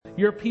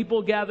your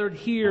people gathered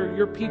here,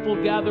 your people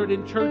gathered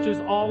in churches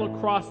all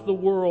across the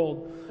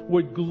world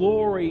would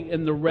glory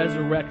in the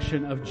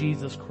resurrection of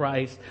Jesus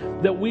Christ.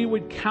 That we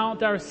would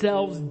count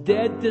ourselves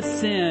dead to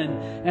sin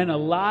and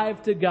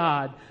alive to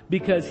God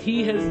because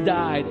He has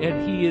died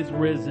and He is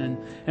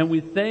risen. And we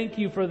thank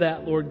you for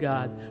that, Lord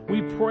God.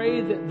 We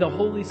pray that the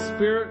Holy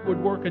Spirit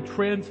would work a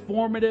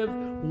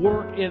transformative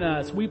work in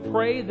us. We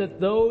pray that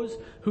those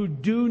who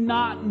do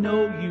not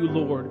know you,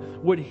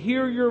 Lord, would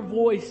hear your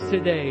voice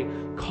today,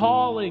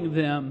 calling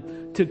them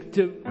to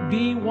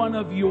be one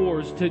of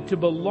yours, to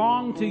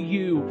belong to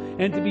you,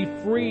 and to be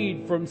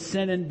freed from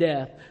sin and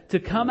death, to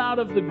come out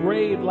of the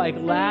grave like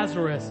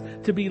Lazarus,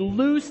 to be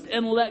loosed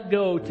and let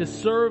go, to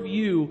serve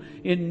you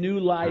in new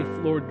life,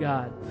 Lord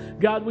God.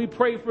 God, we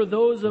pray for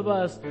those of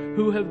us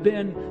who have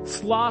been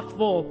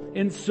slothful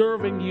in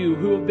serving you,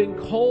 who have been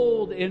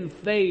cold in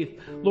faith.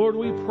 Lord,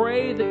 we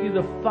pray that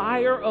the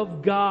fire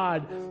of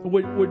God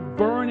would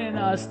burn in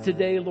us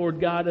today, Lord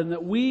God, and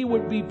that we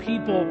would be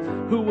people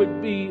who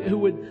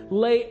would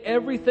lay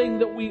everything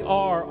that we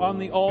are on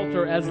the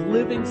altar as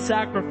living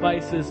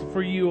sacrifices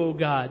for you, O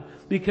God,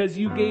 because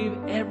you gave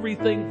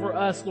everything for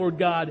us, Lord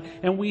God,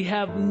 and we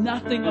have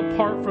nothing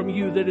apart from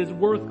you that is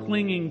worth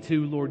clinging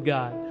to, Lord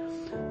God.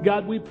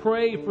 God, we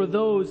pray for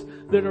those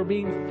that are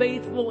being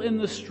faithful in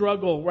the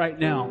struggle right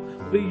now,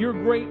 that your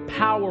great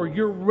power,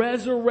 your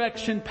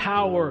resurrection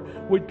power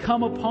would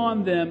come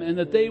upon them, and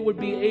that they would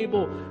be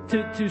able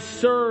to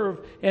serve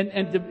and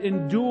to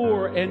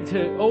endure and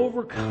to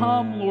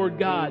overcome, Lord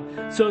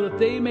God, so that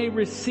they may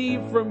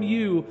receive from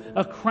you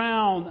a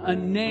crown, a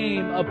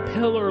name, a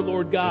pillar,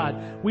 Lord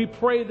God. We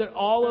pray that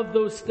all of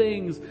those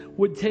things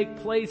would take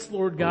place,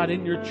 Lord God,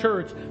 in your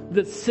church,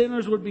 that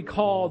sinners would be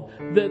called,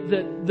 that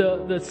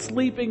the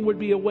sleeping would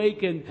be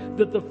awakened,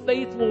 that the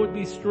faithful would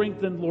be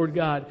strengthened, Lord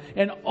God.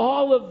 And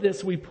all of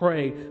this, we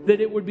pray, that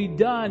it would be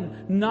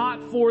done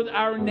not for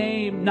our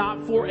name,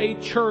 not for a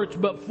church,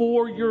 but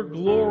for your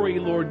glory,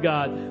 Lord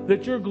God.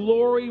 That your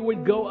glory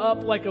would go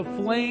up like a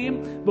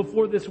flame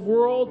before this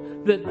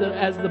world, that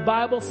as the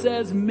Bible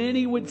says,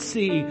 many would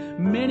see,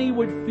 many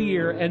would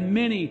fear, and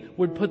many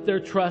would put their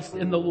trust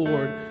in the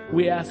Lord.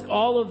 We ask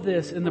all of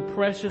this in the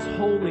precious,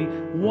 holy,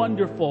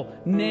 wonderful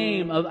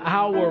name of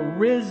our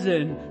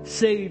risen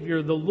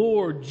Savior, the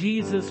Lord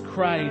Jesus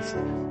Christ.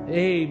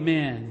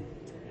 Amen.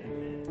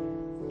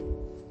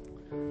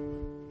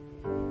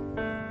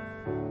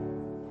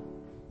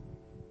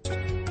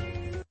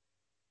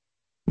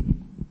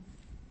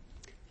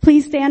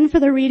 Please stand for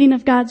the reading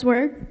of God's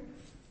Word.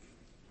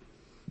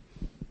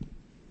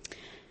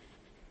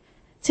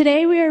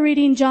 Today we are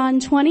reading John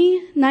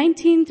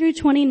 20:19 through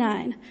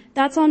 29.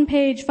 That's on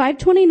page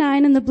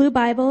 529 in the blue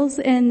Bibles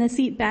in the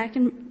seat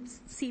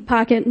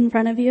pocket in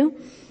front of you.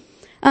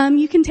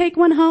 You can take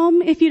one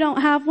home. If you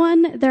don't have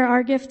one, they're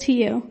our gift to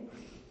you.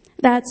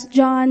 That's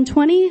John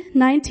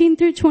 20:19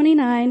 through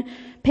 29,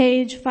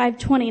 page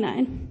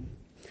 529.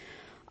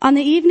 On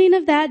the evening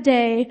of that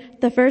day,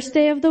 the first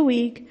day of the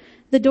week,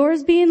 the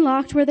doors being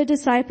locked where the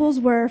disciples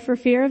were for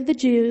fear of the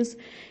Jews,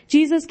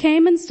 Jesus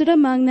came and stood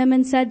among them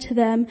and said to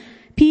them,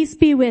 "Peace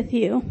be with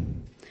you."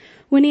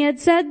 When he had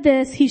said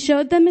this, he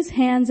showed them his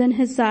hands and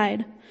his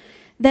side.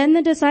 Then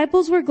the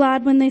disciples were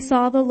glad when they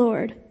saw the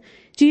Lord.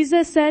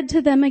 Jesus said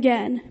to them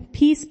again,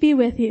 "Peace be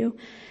with you.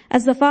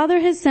 As the Father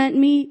has sent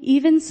me,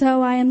 even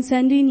so I am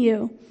sending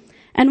you."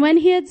 And when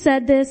he had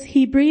said this,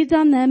 he breathed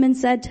on them and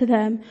said to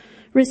them,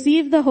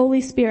 "Receive the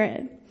Holy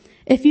Spirit.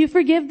 If you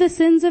forgive the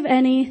sins of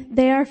any,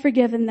 they are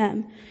forgiven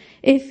them.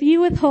 If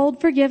you withhold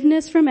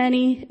forgiveness from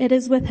any, it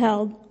is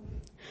withheld."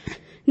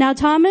 Now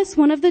Thomas,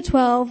 one of the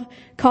 12,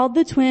 called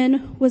the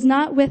twin, was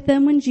not with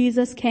them when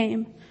Jesus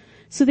came.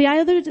 So the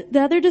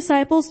other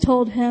disciples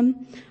told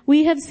him,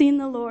 "We have seen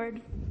the Lord."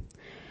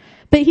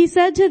 But he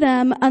said to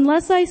them,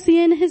 "Unless I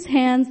see in his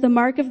hands the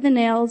mark of the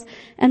nails,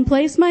 and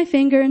place my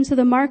finger into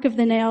the mark of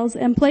the nails,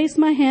 and place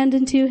my hand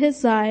into his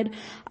side,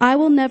 I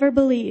will never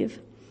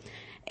believe."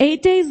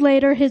 8 days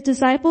later, his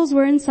disciples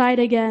were inside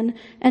again,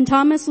 and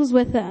Thomas was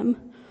with them.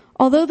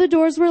 Although the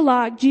doors were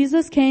locked,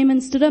 Jesus came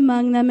and stood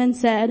among them and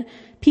said,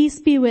 "Peace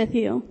be with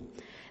you."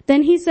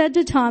 Then he said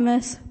to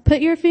Thomas,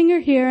 "Put your finger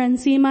here and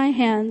see my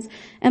hands,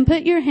 and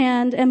put your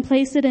hand and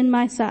place it in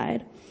my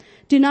side.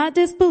 Do not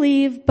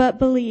disbelieve, but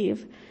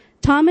believe."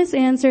 Thomas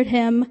answered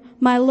him,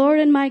 "My Lord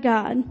and my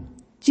God."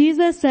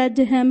 Jesus said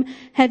to him,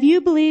 "Have you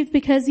believed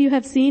because you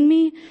have seen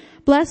me?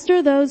 Blessed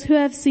are those who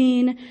have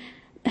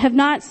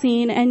not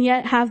seen, and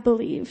yet have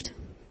believed."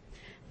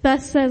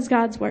 Thus says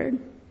God's Word.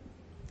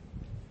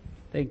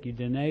 Thank you,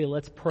 Danae.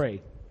 Let's pray.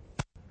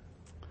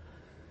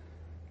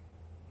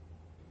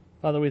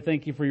 Father, we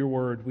thank you for your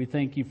word. We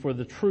thank you for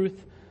the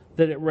truth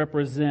that it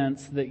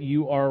represents, that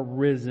you are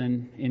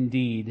risen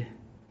indeed.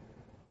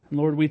 And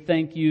Lord, we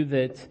thank you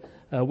that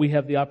we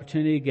have the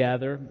opportunity to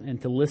gather and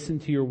to listen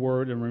to your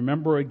word and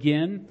remember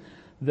again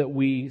that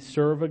we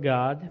serve a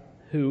God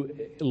who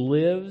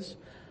lives,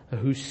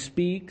 who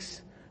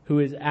speaks, who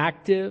is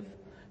active,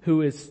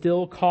 who is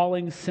still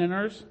calling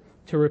sinners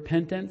to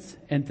repentance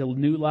and to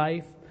new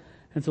life.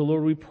 And so,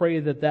 Lord, we pray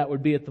that that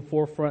would be at the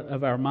forefront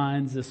of our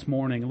minds this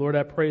morning. Lord,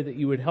 I pray that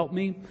you would help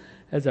me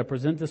as I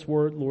present this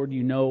word. Lord,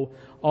 you know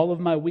all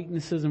of my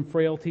weaknesses and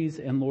frailties.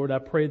 And Lord, I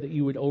pray that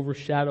you would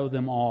overshadow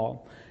them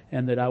all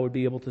and that I would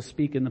be able to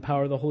speak in the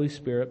power of the Holy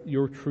Spirit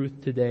your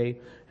truth today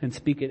and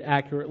speak it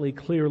accurately,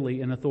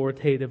 clearly, and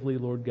authoritatively,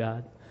 Lord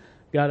God.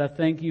 God, I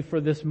thank you for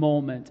this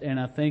moment and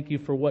I thank you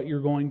for what you're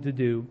going to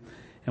do.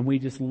 And we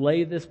just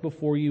lay this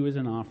before you as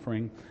an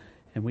offering.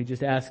 And we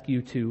just ask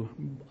you to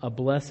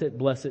bless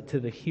it to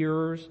the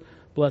hearers,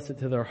 bless it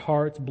to their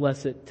hearts,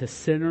 bless it to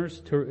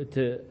sinners,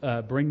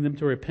 to bring them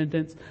to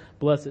repentance,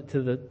 bless it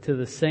to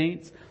the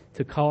saints,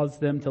 to cause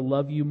them to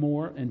love you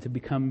more and to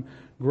become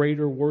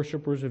greater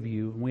worshipers of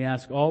you. We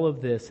ask all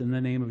of this in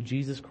the name of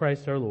Jesus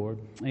Christ our Lord.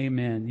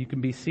 Amen. You can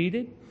be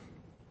seated.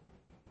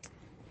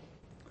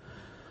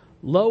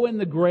 Low in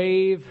the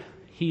grave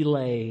he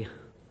lay,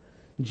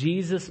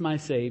 Jesus my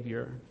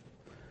Savior.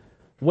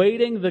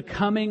 Waiting the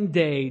coming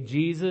day,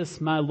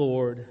 Jesus my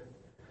Lord.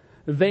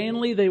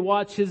 Vainly they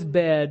watch his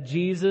bed,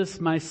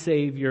 Jesus my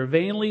Savior.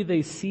 Vainly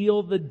they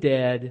seal the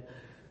dead,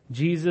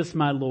 Jesus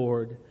my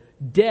Lord.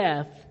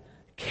 Death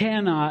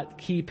cannot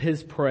keep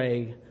his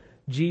prey,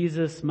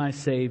 Jesus my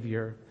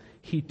Savior.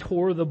 He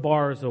tore the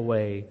bars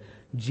away,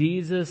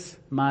 Jesus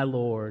my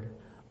Lord.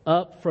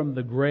 Up from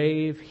the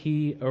grave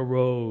he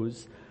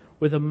arose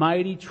with a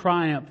mighty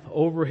triumph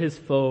over his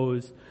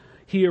foes.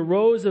 He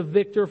arose a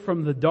victor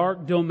from the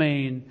dark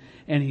domain,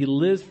 and he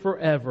lives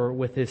forever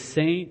with his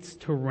saints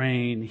to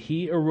reign.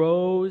 He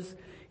arose,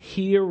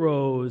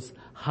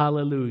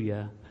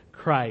 hallelujah,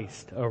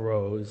 Christ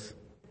arose.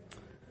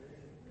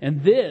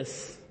 And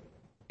this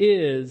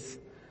is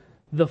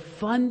the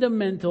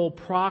fundamental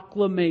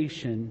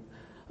proclamation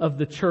of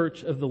the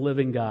Church of the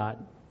Living God.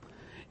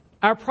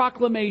 Our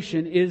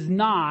proclamation is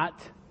not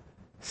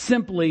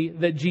simply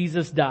that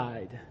Jesus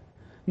died.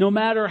 No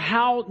matter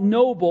how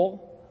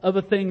noble of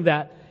a thing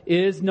that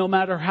is, no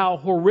matter how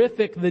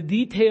horrific the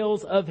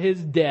details of his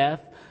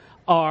death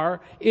are,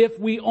 if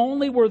we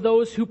only were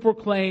those who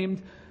proclaimed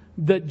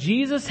that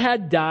Jesus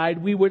had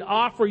died, we would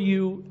offer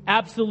you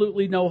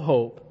absolutely no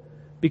hope.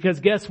 Because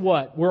guess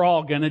what? We're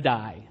all gonna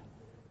die.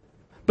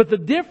 But the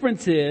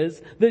difference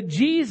is that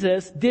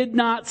Jesus did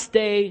not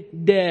stay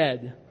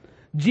dead.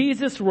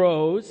 Jesus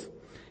rose,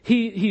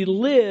 He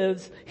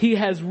lives, He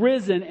has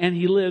risen, and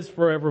He lives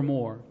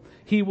forevermore.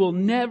 He will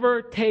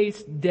never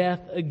taste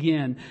death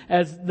again.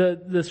 As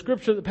the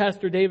scripture that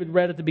Pastor David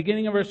read at the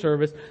beginning of our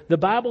service, the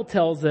Bible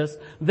tells us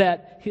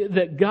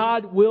that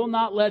God will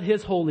not let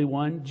His Holy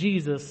One,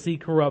 Jesus, see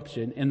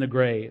corruption in the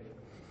grave.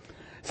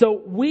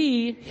 So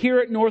we here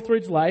at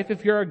Northridge Life,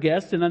 if you're our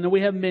guest, and I know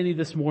we have many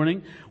this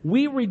morning,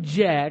 we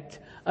reject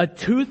a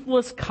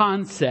toothless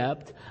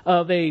concept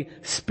of a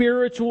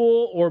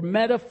spiritual or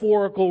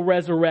metaphorical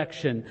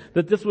resurrection,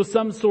 that this was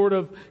some sort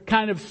of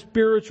kind of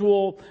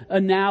spiritual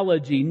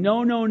analogy.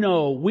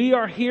 No. We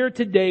are here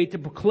today to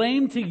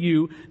proclaim to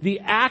you the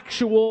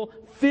actual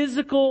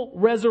physical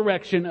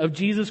resurrection of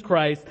Jesus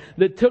Christ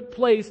that took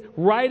place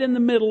right in the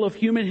middle of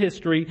human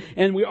history.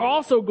 And we're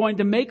also going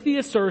to make the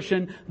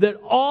assertion that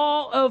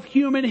all of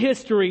human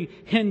history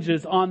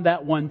hinges on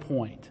that one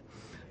point.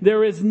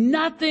 There is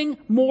nothing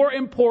more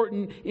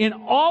important in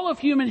all of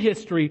human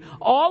history,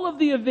 all of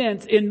the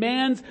events in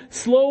man's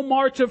slow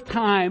march of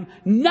time.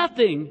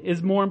 Nothing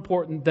is more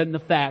important than the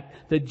fact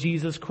that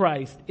Jesus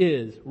Christ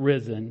is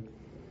risen.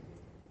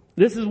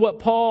 This is what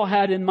Paul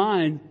had in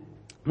mind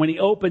when he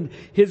opened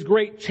his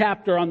great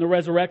chapter on the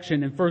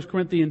resurrection in 1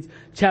 Corinthians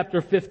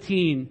chapter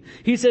 15.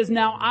 He says,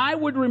 "Now I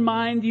would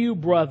remind you,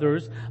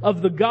 brothers,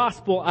 of the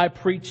gospel I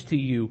preached to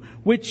you,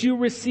 which you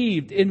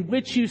received, in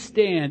which you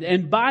stand,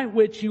 and by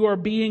which you are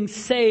being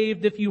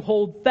saved if you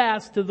hold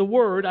fast to the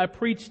word I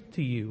preached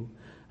to you,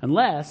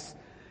 unless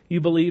you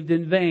believed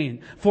in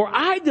vain. For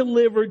I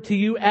delivered to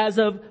you as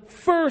of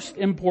first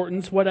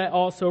importance what I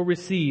also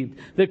received,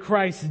 that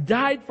Christ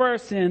died for our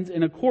sins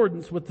in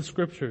accordance with the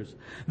Scriptures,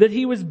 that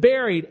He was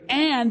buried,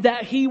 and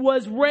that He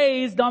was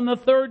raised on the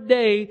third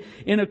day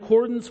in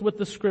accordance with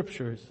the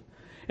Scriptures,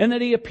 and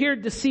that He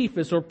appeared to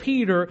Cephas or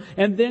Peter,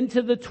 and then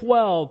to the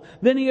 12.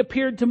 Then He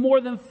appeared to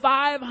more than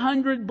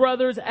 500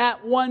 brothers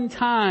at one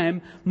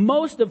time,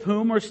 most of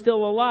whom are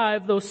still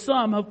alive, though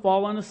some have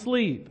fallen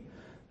asleep.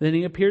 Then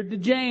He appeared to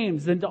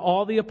James, then to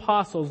all the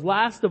apostles.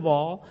 Last of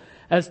all,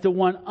 as to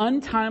one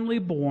untimely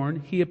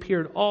born, He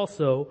appeared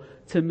also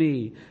to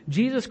me."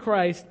 Jesus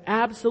Christ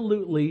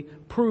absolutely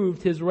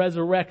proved His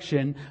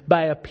resurrection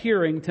by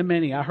appearing to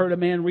many. I heard a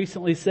man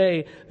recently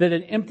say that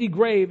an empty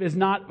grave is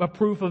not a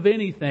proof of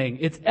anything.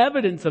 It's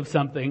evidence of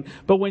something.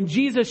 But when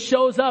Jesus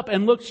shows up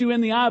and looks you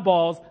in the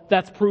eyeballs,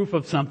 that's proof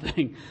of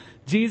something.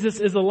 Jesus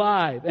is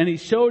alive, and He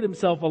showed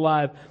Himself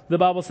alive, the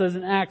Bible says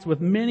in Acts,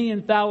 with many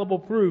infallible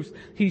proofs.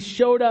 He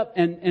showed up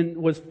and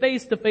was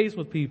face to face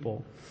with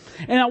people.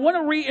 And I want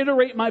to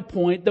reiterate my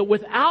point that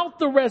without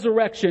the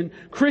resurrection,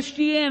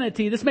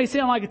 Christianity, this may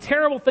sound like a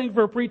terrible thing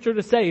for a preacher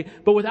to say,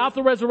 but without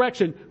the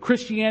resurrection,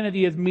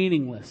 Christianity is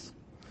meaningless.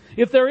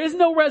 If there is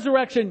no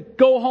resurrection,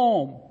 go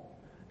home.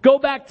 Go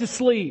back to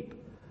sleep.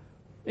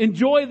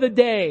 Enjoy the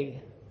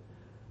day.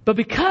 But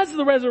because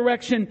the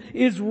resurrection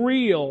is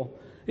real,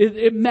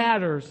 it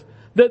matters.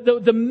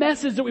 The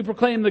message that we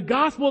proclaim, the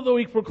gospel that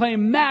we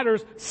proclaim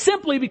matters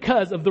simply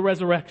because of the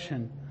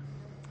resurrection.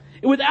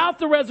 Without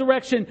the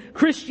resurrection,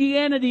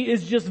 Christianity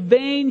is just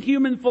vain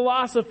human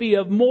philosophy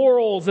of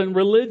morals and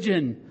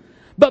religion.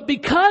 But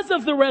because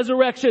of the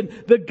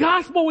resurrection, the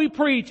gospel we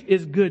preach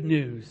is good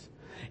news.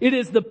 It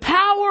is the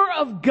power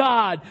of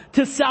God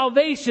to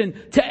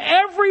salvation to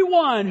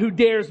everyone who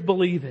dares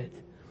believe it.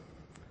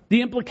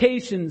 The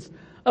implications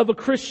of a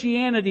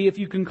Christianity, if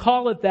you can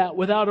call it that,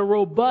 without a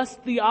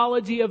robust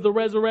theology of the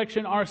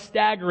resurrection are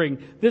staggering.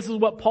 This is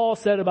what Paul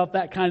said about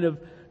that kind of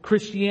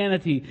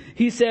Christianity.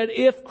 He said,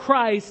 if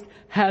Christ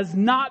has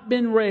not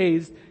been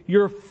raised,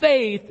 your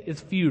faith is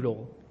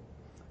futile,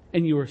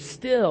 and you are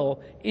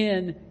still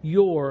in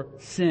your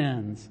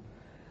sins.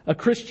 A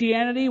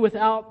Christianity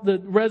without the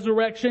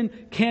resurrection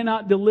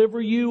cannot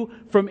deliver you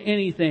from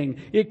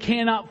anything. It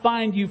cannot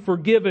find you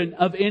forgiven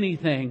of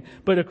anything.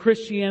 But a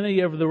Christianity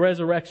of the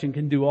resurrection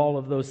can do all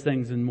of those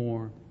things and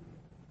more.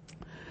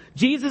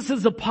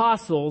 Jesus'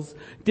 apostles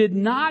did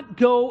not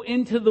go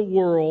into the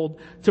world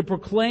to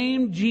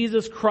proclaim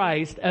Jesus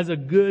Christ as a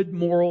good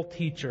moral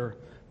teacher.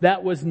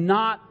 That was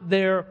not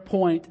their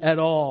point at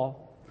all.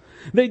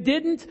 They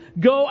didn't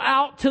go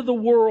out to the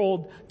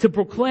world to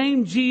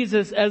proclaim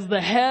Jesus as the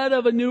head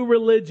of a new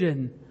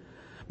religion.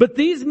 But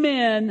these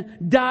men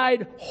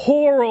died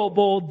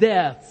horrible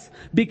deaths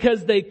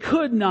because they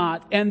could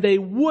not and they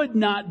would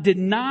not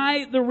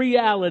deny the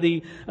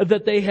reality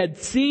that they had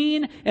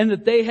seen and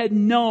that they had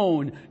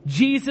known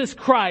Jesus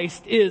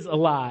Christ is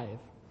alive.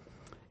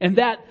 And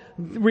that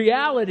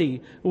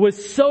reality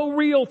was so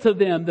real to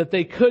them that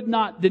they could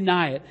not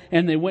deny it,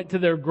 and they went to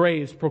their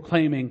graves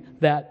proclaiming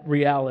that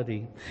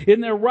reality.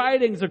 In their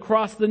writings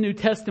across the New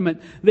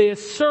Testament, they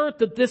assert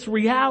that this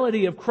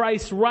reality of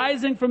Christ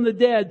rising from the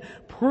dead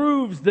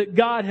proves that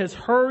God has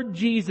heard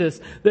Jesus,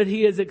 that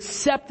He has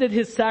accepted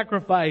His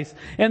sacrifice,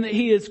 and that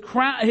He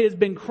has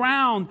been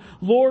crowned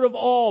Lord of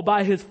all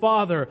by His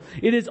Father.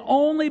 It is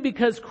only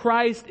because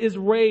Christ is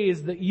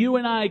raised that you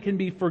and I can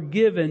be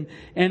forgiven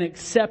and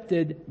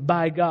accepted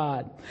by God.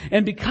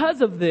 And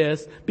because of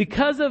this,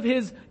 because of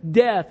His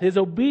death, His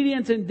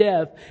obedience in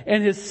death,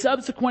 and His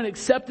subsequent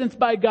acceptance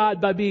by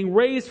God by being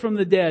raised from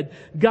the dead,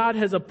 God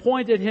has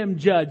appointed Him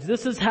judge.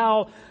 This is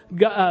how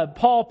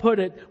Paul put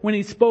it when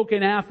he spoke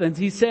in Athens.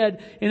 He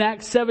said in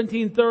Acts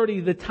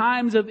 17:30, the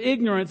times of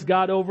ignorance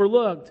God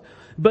overlooked,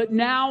 but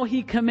now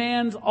He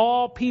commands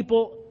all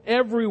people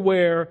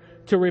everywhere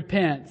to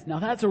repent. Now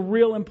that's a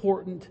real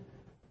important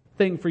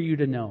thing for you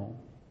to know.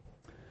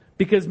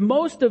 Because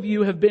most of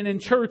you have been in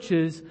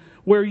churches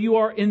where you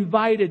are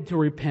invited to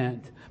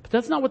repent. But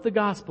that's not what the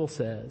gospel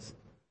says.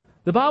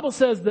 The Bible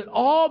says that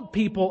all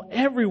people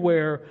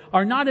everywhere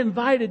are not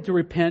invited to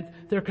repent,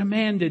 they're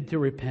commanded to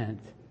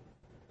repent.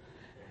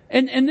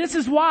 And this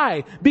is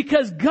why.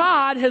 Because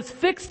God has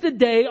fixed a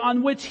day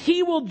on which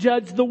He will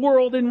judge the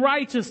world in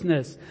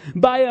righteousness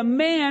by a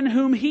man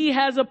whom He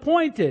has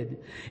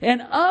appointed.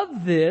 And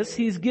of this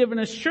He's given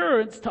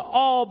assurance to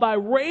all by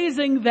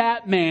raising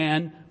that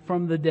man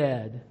from the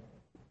dead.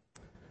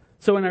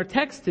 So in our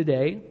text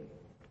today,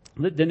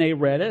 that Danae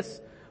read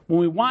us, when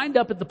we wind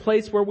up at the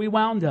place where we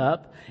wound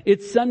up,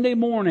 it's Sunday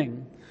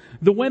morning.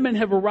 The women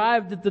have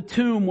arrived at the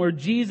tomb where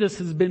Jesus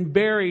has been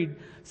buried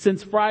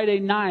since Friday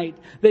night.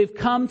 They've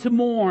come to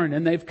mourn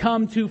and they've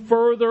come to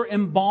further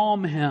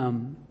embalm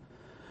Him.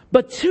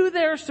 But to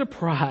their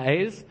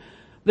surprise,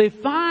 they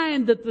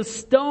find that the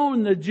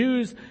stone the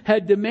Jews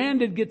had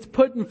demanded gets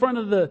put in front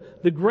of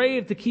the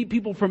grave to keep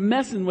people from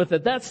messing with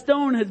it. That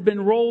stone has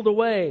been rolled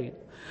away.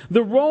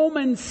 The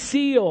Roman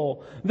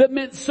seal that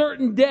meant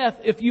certain death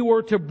if you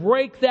were to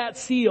break that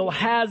seal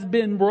has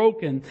been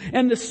broken.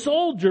 And the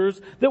soldiers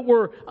that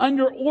were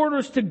under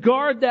orders to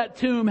guard that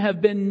tomb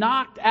have been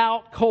knocked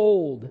out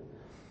cold.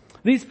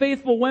 These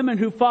faithful women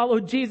who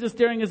followed Jesus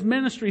during His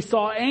ministry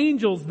saw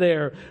angels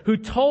there who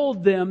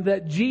told them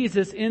that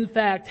Jesus in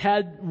fact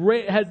had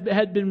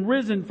been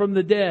risen from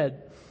the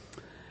dead.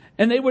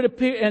 And they would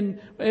appear,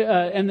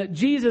 and that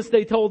Jesus,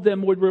 they told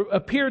them, would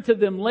appear to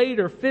them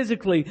later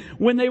physically.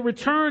 When they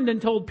returned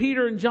and told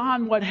Peter and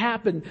John what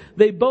happened,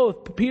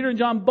 Peter and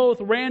John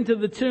both ran to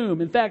the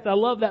tomb. In fact, I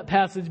love that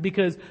passage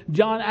because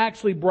John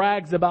actually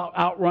brags about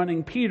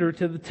outrunning Peter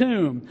to the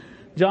tomb.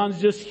 John's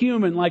just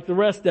human like the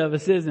rest of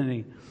us, isn't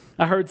he?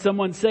 I heard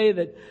someone say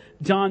that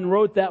John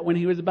wrote that when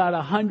he was about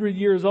 100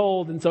 years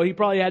old, and so he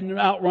probably hadn't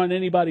outrun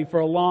anybody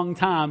for a long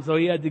time, so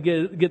he had to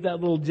get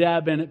that little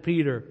jab in at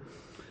Peter.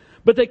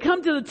 But they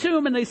come to the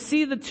tomb and they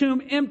see the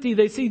tomb empty.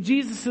 They see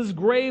Jesus'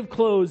 grave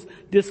clothes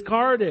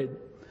discarded.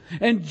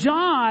 And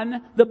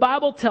John, the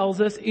Bible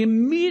tells us,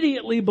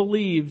 immediately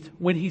believed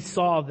when he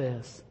saw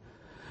this.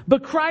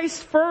 But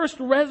Christ's first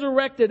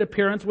resurrected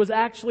appearance was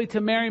actually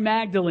to Mary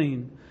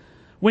Magdalene.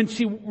 When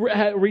she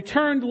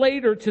returned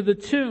later to the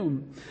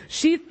tomb,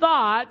 she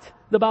thought,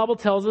 the Bible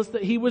tells us,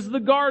 that He was the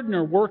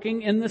gardener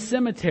working in the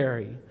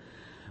cemetery.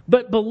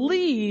 But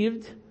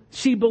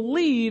she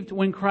believed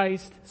when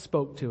Christ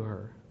spoke to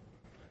her.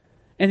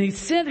 And he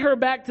sent her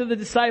back to the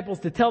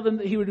disciples to tell them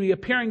that he would be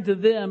appearing to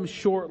them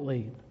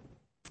shortly.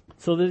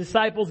 So the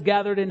disciples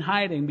gathered in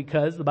hiding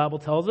because, the Bible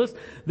tells us,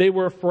 they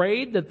were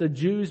afraid that the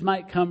Jews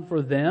might come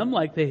for them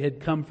like they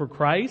had come for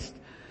Christ.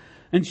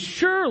 And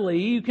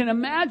surely, you can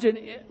imagine,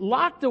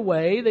 locked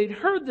away, they'd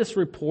heard this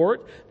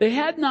report. They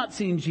had not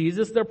seen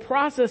Jesus. They're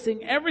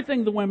processing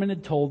everything the women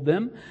had told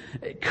them.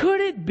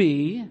 Could it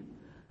be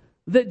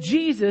that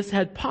Jesus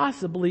had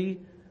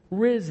possibly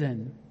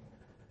risen?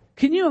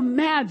 Can you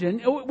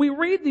imagine? We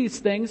read these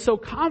things so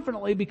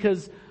confidently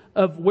because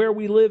of where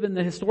we live in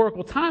the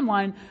historical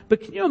timeline, but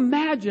can you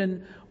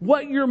imagine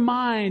what your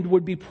mind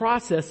would be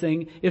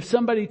processing if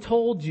somebody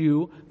told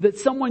you that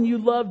someone you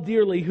loved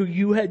dearly, who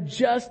you had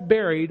just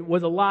buried,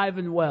 was alive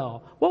and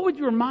well? What would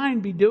your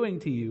mind be doing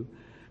to you?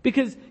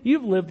 Because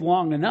you've lived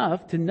long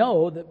enough to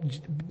know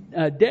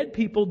that dead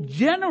people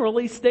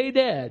generally stay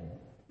dead,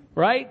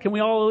 right? Can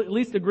we all at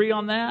least agree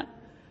on that?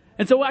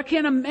 And so I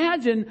can't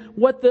imagine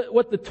what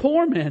the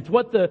torment,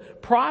 what the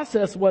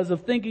process was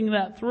of thinking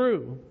that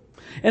through.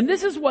 And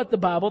this is what the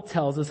Bible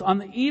tells us. On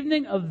the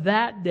evening of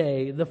that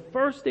day, the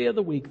first day of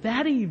the week,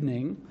 that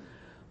evening,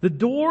 the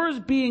doors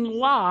being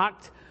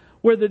locked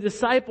where the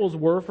disciples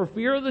were for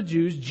fear of the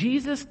Jews,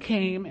 Jesus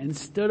came and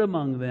stood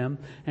among them,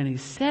 and he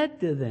said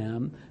to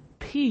them,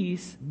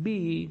 "Peace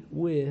be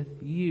with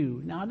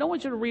you." Now, I don't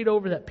want you to read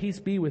over that "peace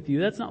be with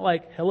you." That's not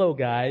like, "Hello,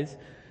 guys."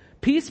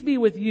 Peace be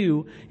with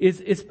you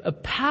is a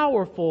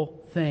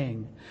powerful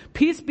thing.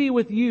 Peace be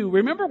with you.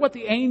 Remember what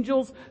the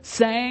angels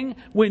sang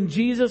when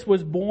Jesus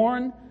was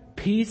born?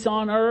 Peace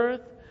on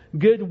earth,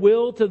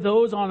 goodwill to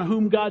those on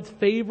whom God's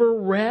favor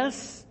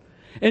rests.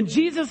 And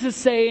Jesus is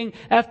saying,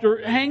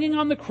 after hanging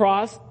on the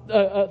cross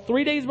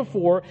 3 days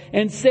before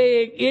and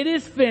saying, "It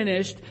is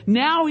finished,"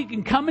 now he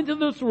can come into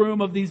this room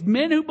of these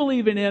men who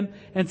believe in him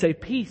and say,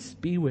 "Peace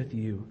be with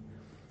you."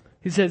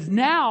 He says,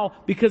 now,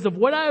 because of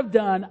what I have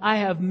done, I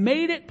have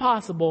made it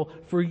possible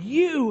for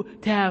you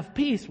to have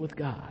peace with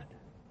God.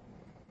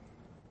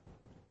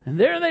 And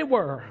there they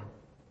were,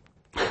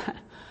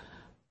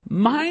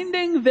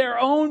 minding their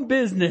own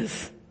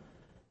business,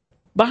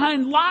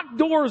 behind locked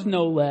doors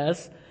no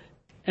less,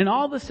 and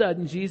all of a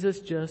sudden Jesus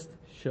just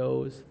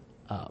shows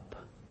up.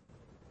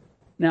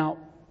 Now,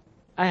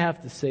 I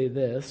have to say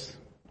this.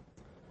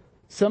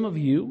 Some of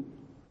you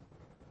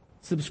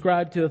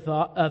subscribe to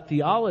a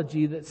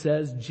theology that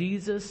says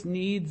Jesus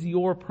needs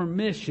your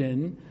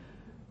permission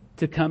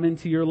to come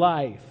into your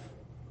life.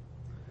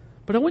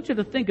 But I want you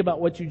to think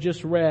about what you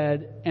just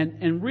read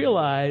and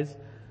realize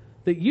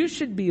that you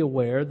should be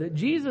aware that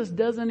Jesus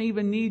doesn't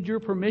even need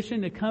your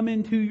permission to come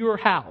into your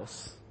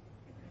house.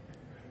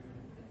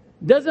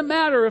 Doesn't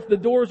matter if the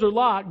doors are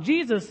locked.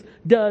 Jesus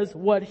does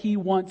what he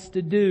wants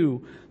to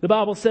do. The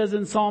Bible says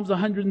in Psalms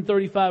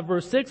 135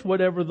 verse 6,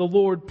 whatever the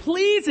Lord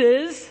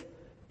pleases,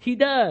 he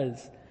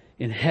does.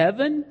 In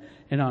heaven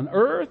and on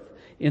earth,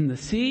 in the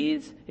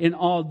seas, in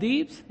all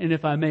deeps, and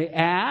if I may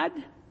add,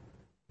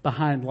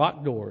 behind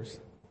locked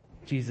doors,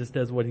 Jesus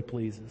does what he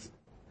pleases.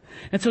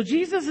 And so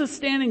Jesus is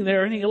standing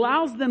there and he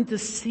allows them to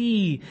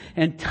see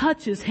and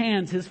touch his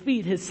hands, his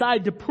feet, his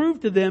side to prove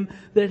to them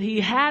that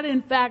he had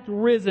in fact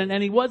risen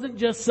and he wasn't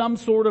just some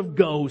sort of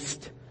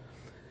ghost.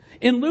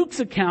 In Luke's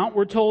account,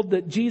 we're told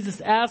that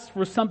Jesus asked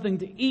for something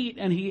to eat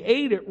and he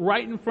ate it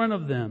right in front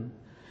of them.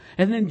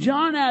 And then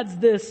John adds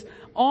this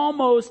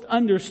almost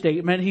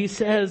understatement. He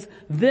says,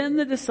 then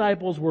the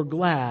disciples were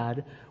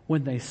glad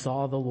when they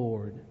saw the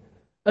Lord.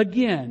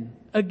 Again,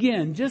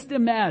 just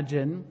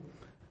imagine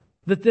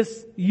that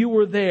you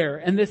were there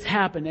and this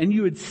happened and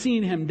you had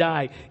seen him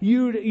die.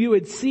 You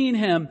had seen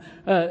him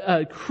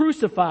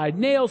crucified,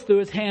 nails through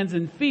his hands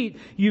and feet.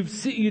 You'd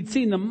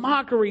seen the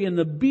mockery and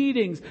the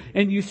beatings,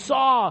 and you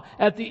saw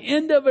at the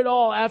end of it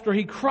all, after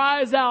he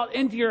cries out,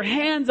 "Into your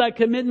hands I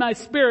commit my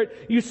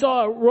spirit," you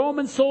saw a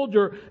Roman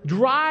soldier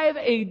drive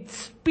a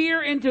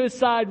spear into his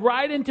side,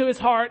 right into his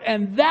heart,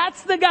 and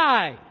that's the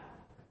guy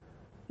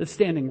that's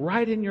standing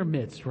right in your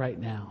midst right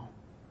now.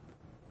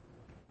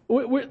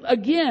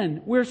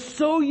 We're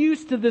so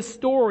used to this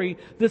story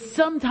that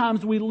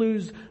sometimes we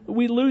lose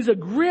a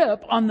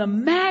grip on the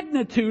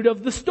magnitude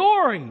of the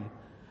story.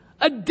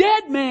 A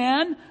dead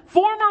man,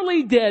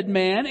 formerly dead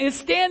man, is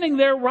standing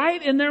there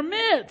right in their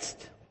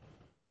midst.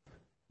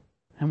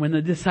 And when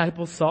the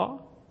disciples saw,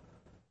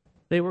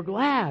 they were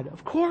glad.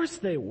 Of course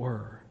they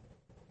were.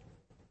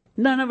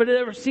 None of it had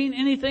ever seen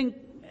anything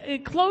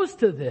close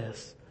to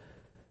this.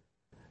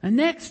 And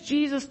next,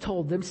 Jesus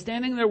told them,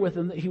 standing there with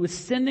them, that he was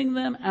sending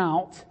them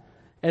out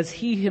as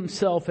he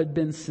himself had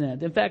been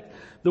sent. In fact,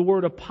 the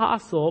word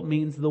apostle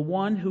means the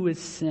one who is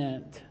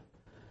sent.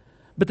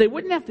 But they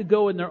wouldn't have to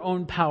go in their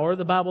own power.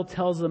 The Bible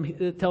tells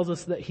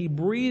us that he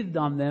breathed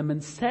on them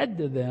and said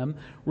to them,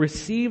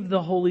 "Receive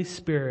the Holy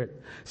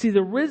Spirit." See,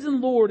 the risen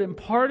Lord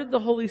imparted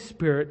the Holy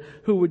Spirit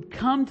who would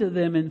come to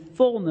them in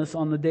fullness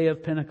on the day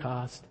of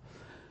Pentecost.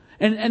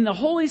 And the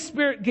Holy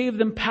Spirit gave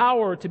them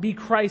power to be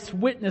Christ's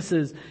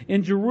witnesses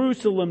in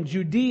Jerusalem,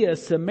 Judea,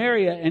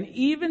 Samaria, and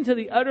even to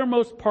the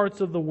uttermost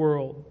parts of the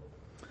world.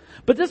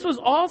 But this was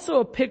also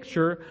a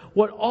picture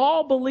what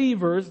all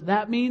believers,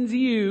 that means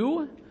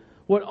you,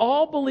 what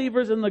all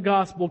believers in the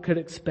gospel could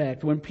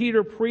expect. When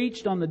Peter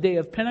preached on the day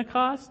of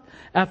Pentecost,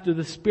 after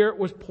the Spirit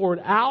was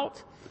poured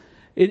out,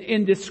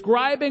 in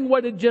describing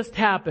what had just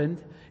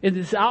happened, in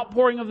this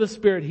outpouring of the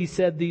Spirit, he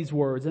said these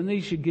words, and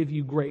these should give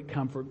you great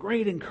comfort,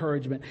 great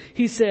encouragement.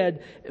 He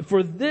said,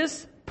 for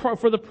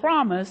the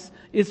promise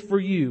is for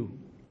you.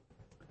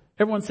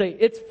 Everyone say,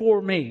 it's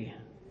for me.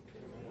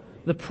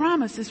 The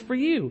promise is for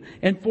you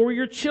and for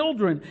your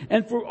children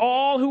and for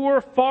all who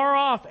are far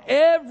off.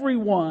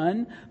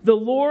 Everyone the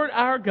Lord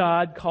our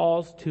God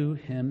calls to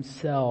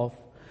himself.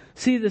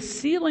 See, the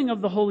sealing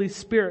of the Holy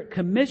Spirit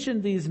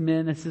commissioned these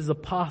men as his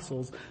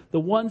apostles, the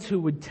ones who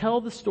would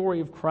tell the story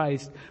of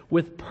Christ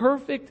with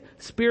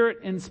perfect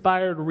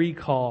Spirit-inspired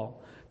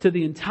recall to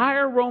the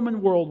entire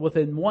Roman world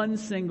within one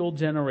single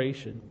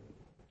generation.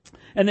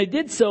 And they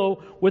did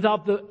so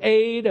without the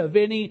aid of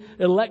any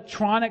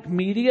electronic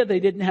media. They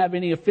didn't have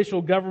any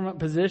official government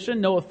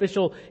position, no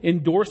official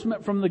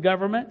endorsement from the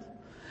government.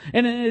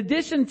 And in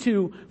addition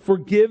to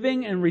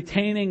forgiving and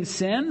retaining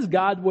sins,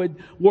 God would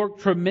work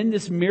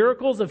tremendous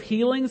miracles of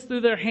healings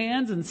through their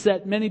hands and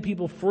set many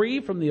people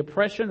free from the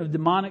oppression of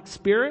demonic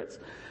spirits.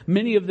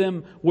 Many of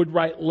them would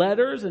write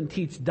letters and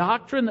teach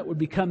doctrine that would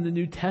become the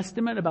New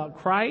Testament about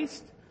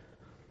Christ.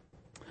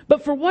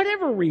 But for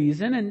whatever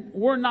reason, and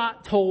we're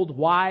not told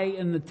why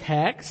in the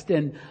text,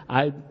 and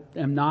I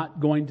am not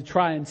going to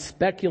try and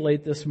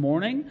speculate this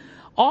morning,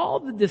 all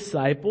the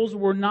disciples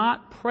were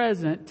not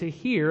present to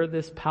hear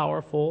this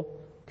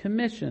powerful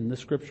commission. The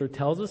scripture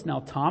tells us,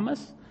 now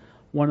Thomas,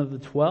 one of the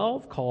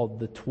 12, called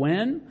the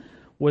twin,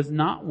 was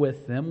not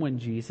with them when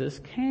Jesus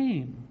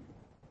came.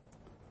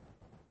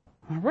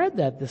 I read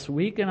that this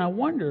week and I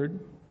wondered,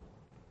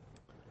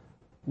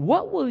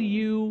 what will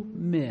you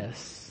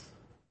miss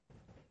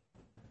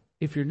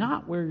if you're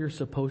not where you're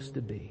supposed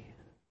to be?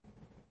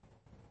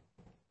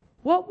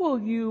 What will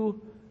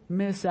you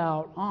miss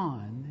out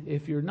on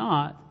if you're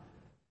not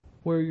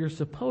where you're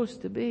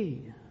supposed to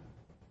be?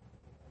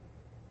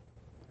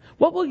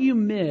 What will you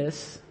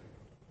miss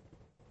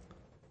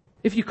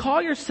if you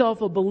call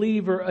yourself a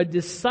believer, a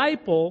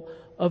disciple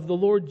of the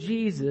Lord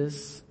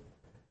Jesus,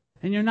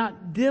 and you're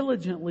not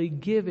diligently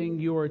giving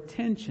your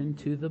attention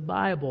to the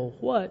Bible?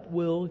 What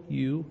will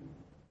you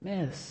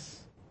miss?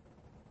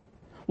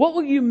 What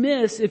will you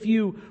miss if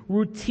you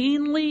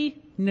routinely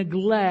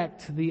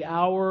neglect the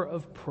hour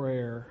of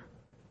prayer?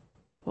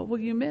 What will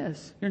you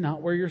miss? You're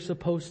not where you're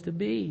supposed to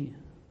be.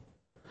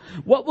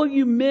 What will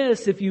you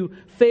miss if you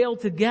fail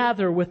to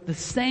gather with the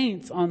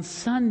saints on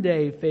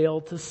Sunday,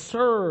 fail to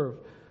serve,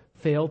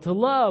 fail to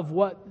love?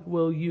 What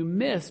will you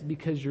miss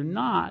because you're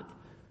not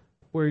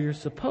where you're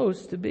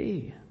supposed to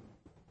be?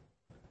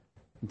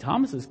 In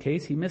Thomas's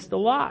case, he missed a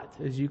lot,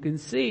 as you can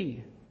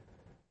see.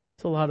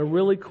 It's a lot of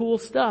really cool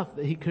stuff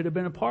that he could have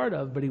been a part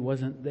of, but he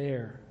wasn't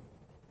there.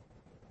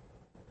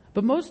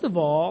 But most of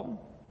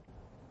all,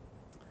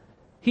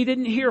 he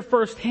didn't hear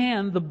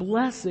firsthand the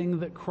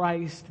blessing that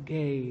Christ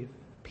gave.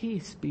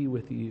 Peace be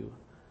with you.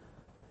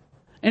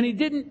 And he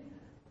didn't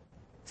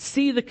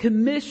see the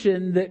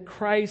commission that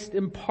Christ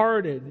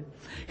imparted.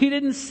 He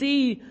didn't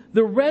see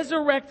the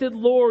resurrected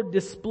Lord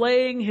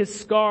displaying his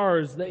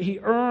scars that he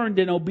earned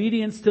in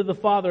obedience to the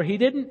Father. He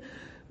didn't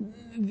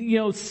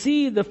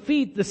see the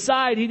feet, the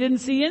side. He didn't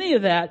see any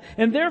of that.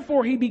 And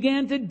therefore he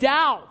began to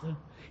doubt.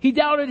 He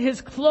doubted his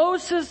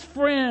closest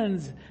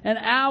friends and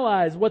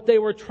allies, what they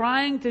were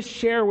trying to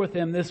share with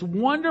him, this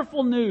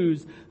wonderful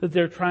news that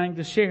they're trying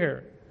to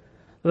share.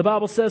 The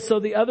Bible says, so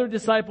the other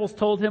disciples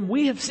told him,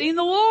 we have seen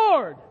the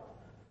Lord.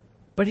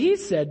 But he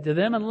said to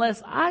them,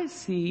 unless I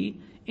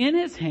see in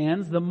his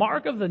hands the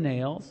mark of the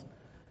nails,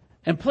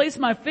 and place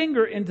my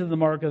finger into the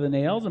mark of the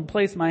nails, and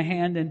place my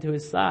hand into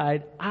his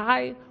side,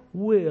 I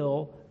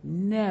will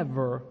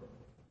never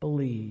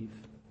believe.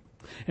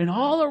 And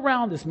all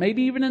around us,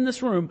 maybe even in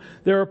this room,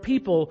 there are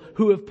people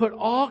who have put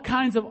all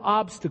kinds of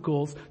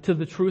obstacles to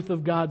the truth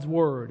of God's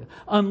Word.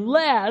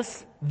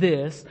 Unless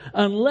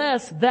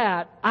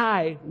that,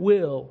 I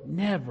will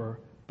never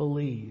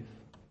believe.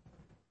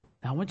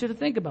 Now I want you to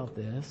think about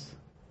this.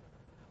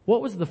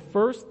 What was the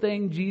first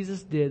thing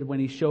Jesus did when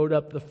he showed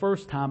up the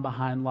first time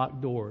behind locked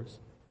doors?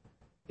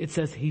 It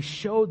says he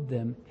showed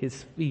them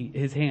his feet,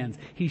 his hands.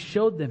 He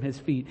showed them his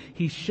feet.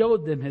 He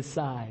showed them his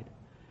side.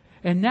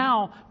 And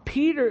now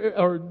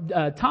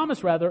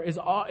Thomas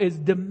is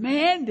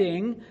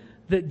demanding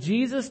that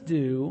Jesus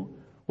do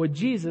what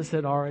Jesus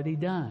had already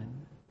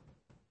done.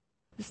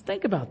 Just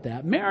think about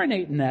that.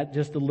 Marinate in that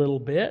just a little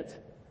bit.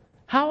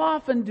 How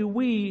often do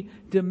we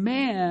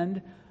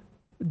demand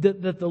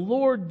that the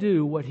Lord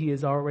do what he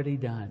has already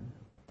done?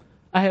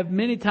 I have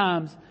many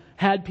times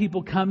had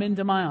people come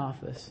into my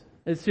office.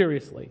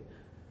 Seriously.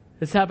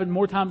 It's happened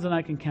more times than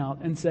I can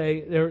count, and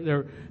say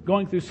they're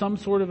going through some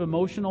sort of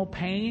emotional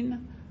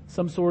pain,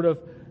 some sort of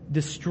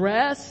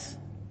distress,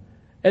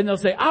 and they'll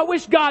say, I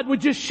wish God would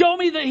just show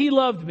me that he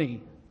loved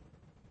me.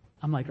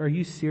 I'm like, are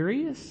you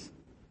serious?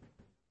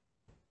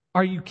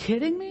 Are you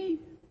kidding me?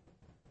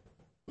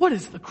 What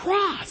is the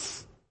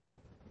cross?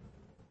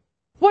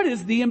 What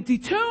is the empty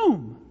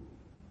tomb?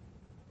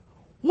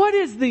 What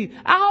is the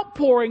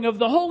outpouring of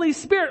the Holy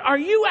Spirit? Are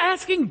you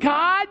asking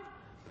God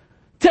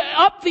to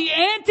up the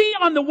ante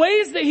on the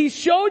ways that He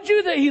showed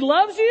you that He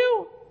loves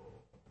you?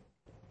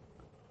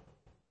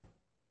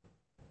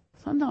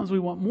 Sometimes we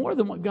want more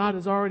than what God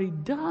has already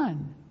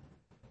done.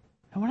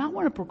 And what I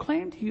want to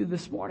proclaim to you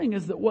this morning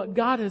is that what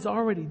God has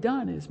already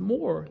done is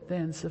more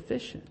than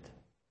sufficient.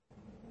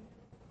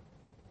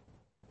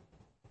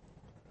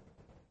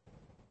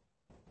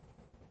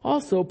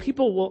 Also,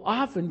 people will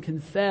often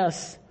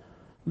confess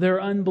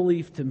their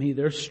unbelief to me,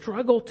 their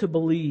struggle to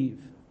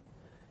believe.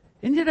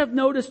 And yet I've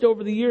noticed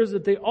over the years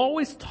that they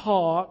always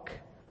talk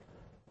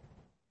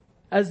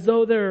as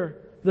though they're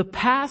the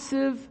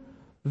passive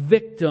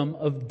victim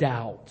of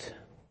doubt.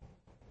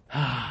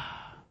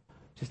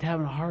 Just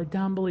having a hard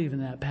time believing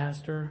that,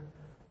 Pastor.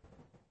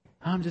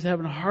 I'm just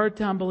having a hard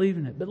time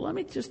believing it. But let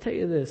me just tell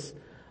you this.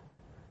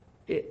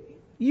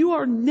 You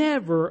are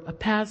never a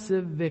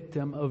passive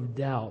victim of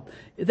doubt.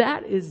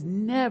 That is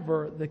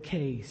never the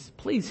case.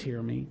 Please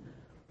hear me.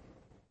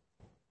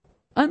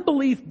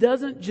 Unbelief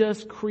doesn't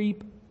just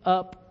creep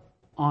up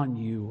on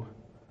you.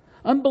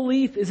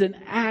 Unbelief is an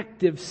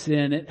active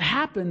sin. It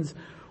happens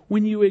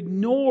when you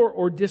ignore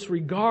or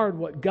disregard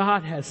what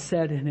God has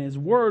said in His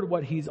Word,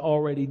 what He's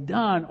already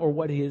done, or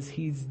what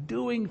He's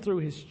doing through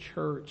His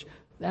church.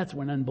 That's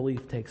when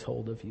unbelief takes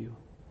hold of you.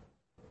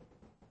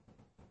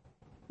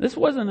 This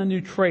wasn't a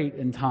new trait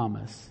in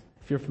Thomas.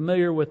 If you're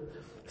familiar with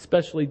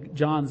especially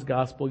John's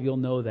Gospel, you'll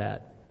know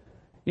that.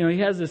 You know, he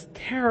has this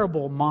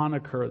terrible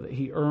moniker that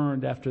he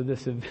earned after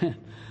this event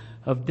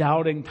of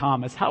Doubting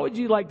Thomas. How would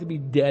you like to be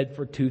dead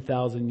for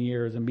 2,000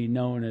 years and be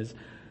known as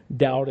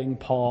Doubting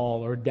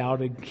Paul or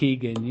Doubting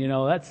Keegan? You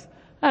know,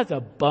 that's a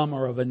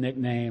bummer of a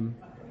nickname.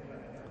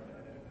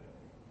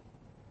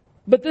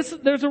 But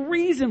there's a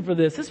reason for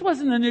this. This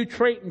wasn't a new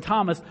trait in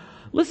Thomas.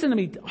 Listen to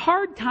me.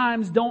 Hard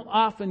times don't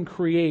often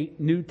create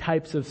new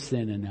types of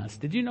sin in us.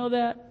 Did you know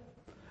that?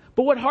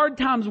 But what hard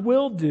times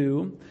will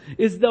do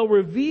is they'll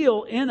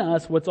reveal in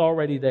us what's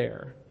already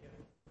there.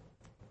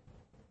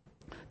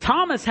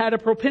 Thomas had a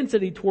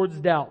propensity towards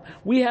doubt.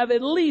 We have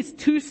at least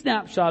 2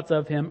 snapshots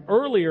of him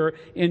earlier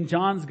in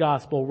John's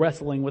Gospel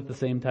wrestling with the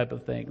same type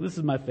of thing. This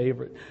is my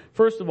favorite.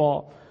 First of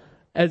all,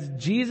 as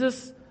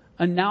Jesus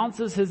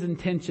announces His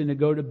intention to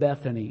go to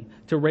Bethany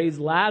to raise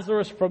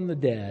Lazarus from the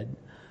dead,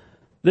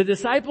 the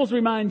disciples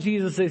remind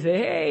Jesus, they say,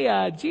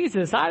 hey,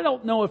 Jesus, I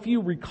don't know if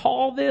you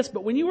recall this,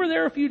 but when you were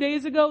there a few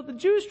days ago, the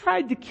Jews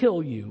tried to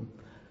kill you.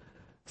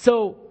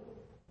 So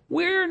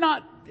we're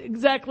not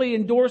exactly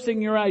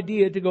endorsing your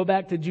idea to go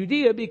back to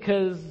Judea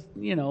because,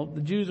 you know,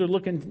 the Jews are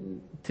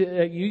looking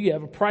to you. You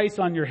have a price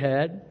on your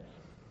head.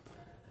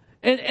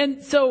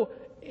 And so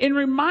in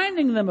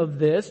reminding them of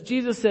this,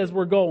 Jesus says,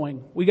 we're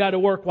going. We got to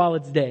work while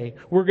it's day.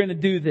 We're going to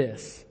do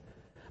this.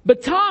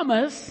 But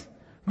Thomas,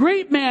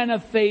 great man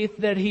of faith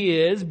that he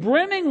is,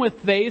 brimming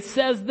with faith,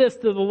 says this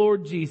to the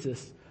Lord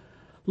Jesus,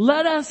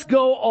 let us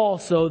go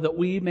also that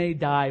we may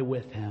die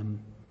with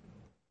Him.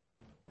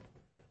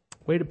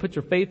 Way to put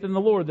your faith in the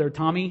Lord there,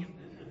 Tommy.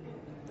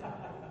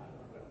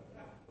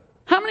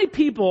 How many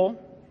people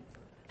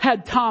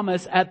had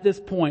Thomas at this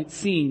point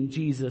seen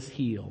Jesus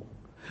heal?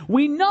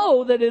 We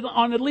know that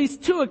on at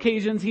least 2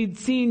 occasions he'd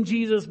seen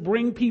Jesus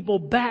bring people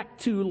back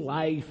to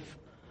life.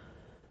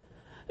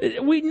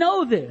 We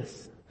know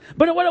this.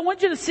 But what I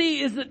want you to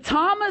see is that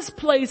Thomas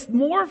placed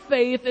more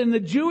faith in the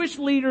Jewish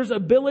leaders'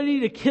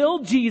 ability to kill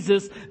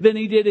Jesus than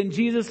he did in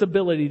Jesus'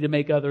 ability to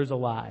make others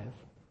alive.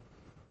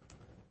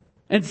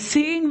 And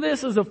seeing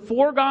this as a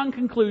foregone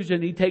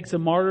conclusion, he takes a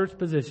martyr's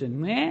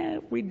position.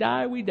 If we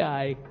die, we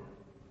die.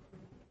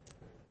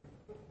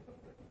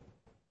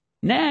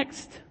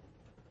 Next,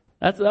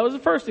 that was the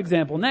first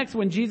example. Next,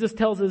 when Jesus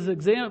tells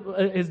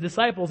his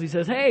disciples, He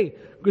says, hey,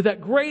 with that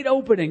great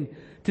opening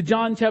to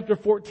John chapter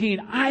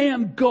 14, I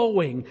am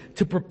going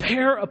to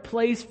prepare a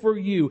place for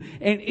you.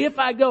 And if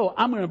I go,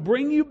 I'm going to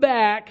bring you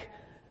back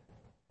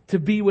to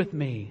be with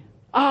me.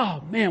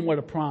 Oh man, what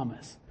a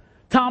promise.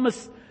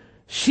 Thomas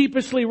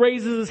sheepishly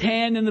raises his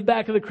hand in the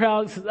back of the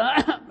crowd and says,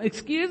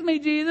 excuse me,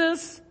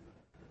 Jesus.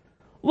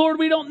 Lord,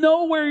 we don't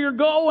know where you're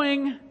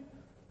going.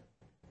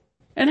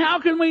 And how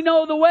can we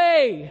know the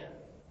way?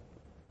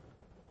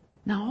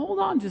 Now hold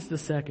on just a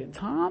second,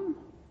 Tom.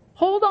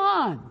 Hold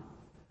on.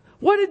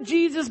 What had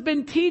Jesus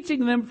been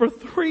teaching them for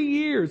 3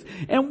 years?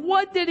 And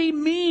what did He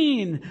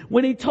mean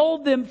when He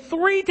told them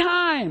 3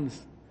 times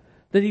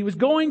that He was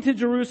going to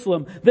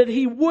Jerusalem, that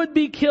He would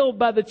be killed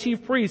by the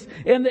chief priests,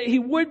 and that He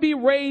would be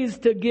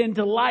raised again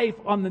to life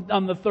on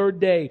the 3rd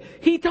day?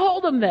 He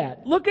told them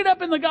that. Look it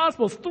up in the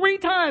Gospels. 3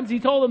 times He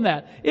told them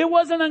that. It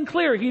wasn't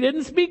unclear. He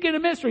didn't speak in a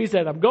mystery. He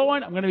said, I'm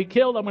going to be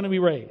killed, I'm going to be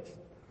raised.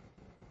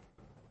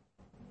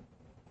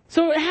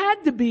 So it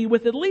had to be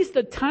with at least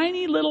a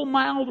tiny little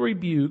mild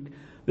rebuke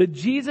that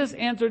Jesus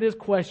answered his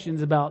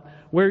questions about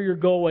where you're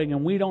going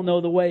and we don't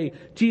know the way.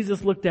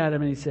 Jesus looked at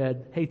him and He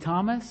said, hey,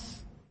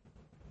 Thomas,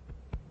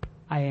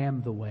 I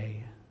am the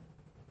way.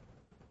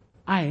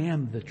 I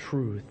am the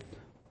truth.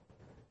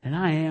 And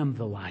I am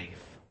the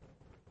life.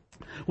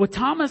 What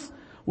Thomas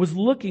was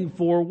looking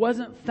for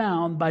wasn't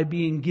found by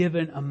being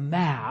given a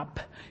map.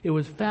 It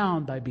was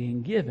found by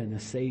being given a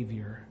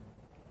Savior.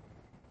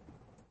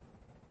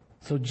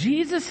 So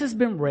Jesus has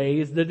been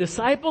raised, the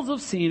disciples have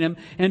seen him,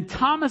 and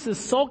Thomas is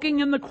sulking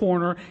in the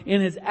corner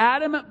in his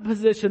adamant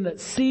position that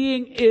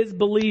seeing is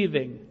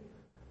believing.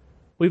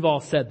 We've all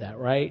said that,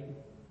 right?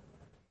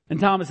 And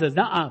Thomas says,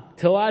 "Nuh-uh,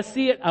 till I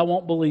see it, I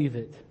won't believe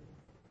it."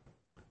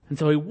 And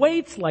so he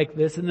waits like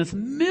this in this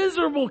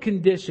miserable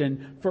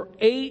condition for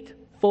 8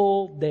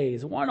 full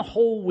days. 1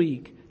 whole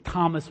week,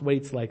 Thomas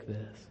waits like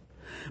this.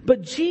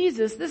 But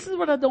Jesus, this is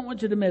what I don't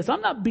want you to miss.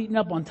 I'm not beating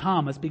up on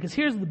Thomas, because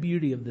here's the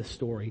beauty of this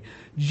story.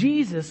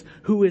 Jesus,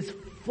 who is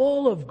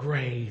full of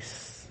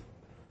grace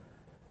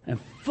and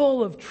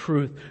full of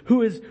truth,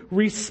 who is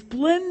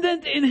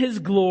resplendent in his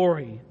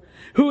glory,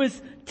 who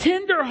is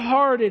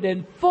tender-hearted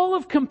and full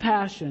of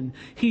compassion,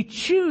 he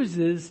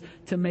chooses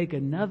to make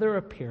another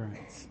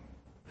appearance.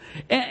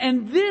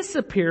 And this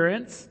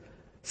appearance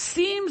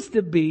seems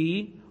to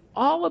be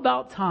all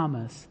about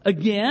Thomas.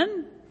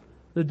 Again,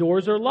 the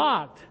doors are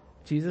locked.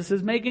 Jesus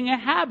is making a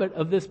habit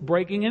of this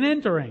breaking and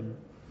entering.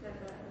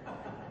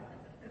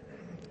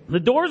 The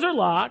doors are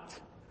locked,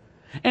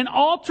 and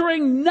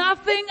altering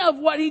nothing of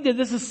what he did.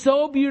 This is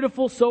so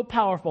beautiful, so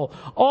powerful.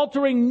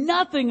 Altering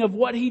nothing of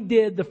what he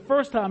did the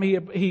first time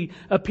he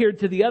appeared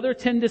to the other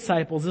 10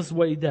 disciples. This is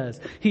what he does.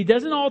 He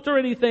doesn't alter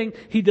anything.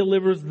 He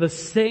delivers the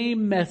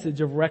same message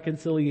of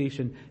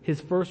reconciliation. His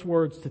first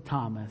words to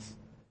Thomas: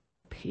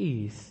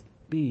 "Peace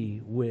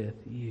be with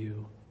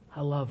you."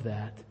 I love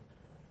that.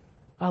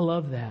 I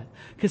love that.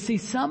 Because see,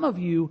 some of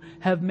you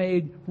have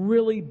made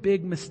really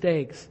big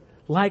mistakes,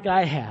 like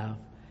I have,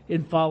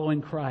 in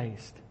following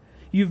Christ.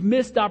 You've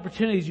missed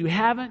opportunities. You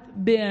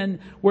haven't been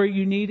where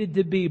you needed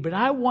to be. But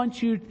I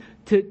want you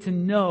to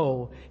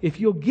know, if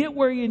you'll get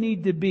where you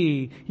need to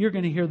be, you're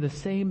going to hear the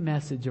same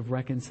message of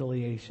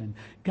reconciliation.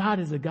 God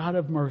is a God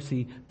of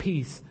mercy.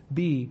 Peace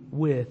be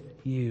with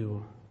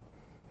you.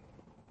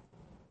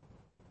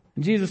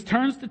 And Jesus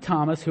turns to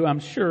Thomas, who I'm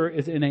sure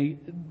is in a,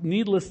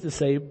 needless to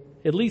say,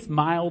 at least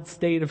mild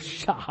state of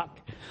shock.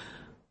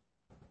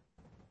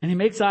 And he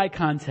makes eye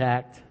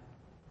contact.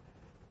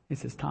 He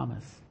says,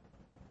 "Thomas,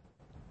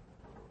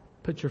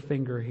 put your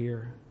finger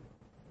here.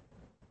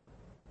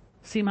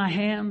 See my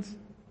hands?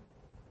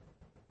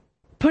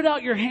 Put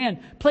out your hand.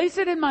 Place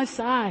it in my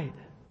side.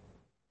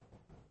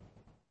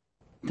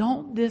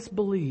 Don't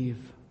disbelieve,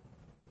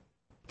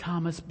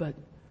 Thomas, but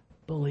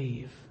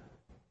believe."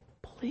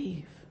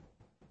 Believe.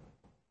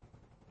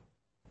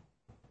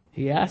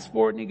 He asked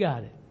for it and he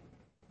got it.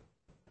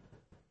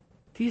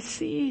 Do you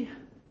see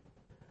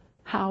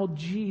how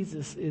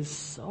Jesus is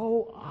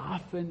so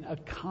often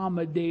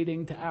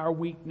accommodating to our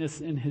weakness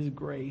in his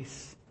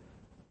grace?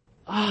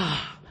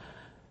 I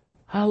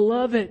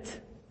love it.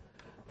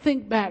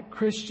 Think back,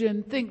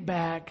 Christian. Think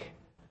back.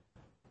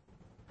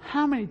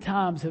 How many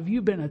times have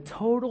you been a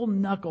total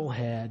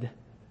knucklehead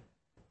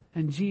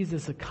and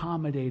Jesus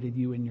accommodated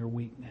you in your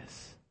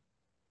weakness?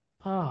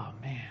 Oh,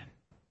 man.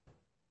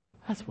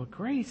 That's what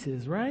grace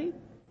is, right?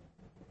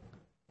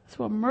 That's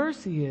what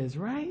mercy is,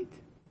 right?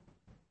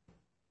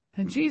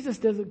 And Jesus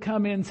doesn't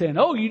come in saying,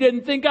 "Oh, you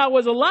didn't think I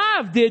was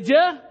alive, did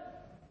you?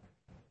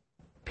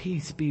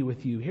 Peace be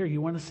with you. Here, you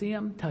want to see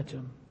him? Touch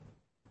him.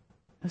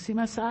 Now see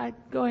my side?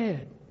 Go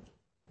ahead.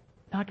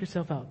 Knock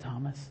yourself out,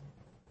 Thomas."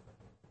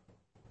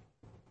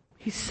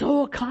 He's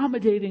so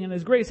accommodating in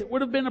his grace. It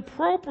would have been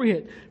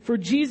appropriate for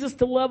Jesus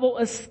to level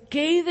a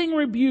scathing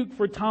rebuke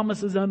for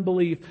Thomas's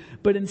unbelief.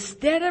 But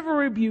instead of a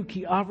rebuke,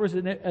 he offers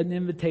an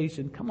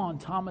invitation. "Come on,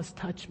 Thomas,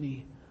 touch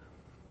me.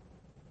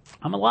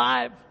 I'm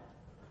alive.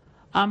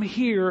 I'm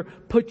here.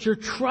 Put your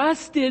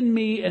trust in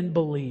me and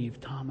believe,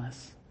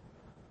 Thomas."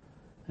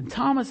 And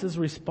Thomas's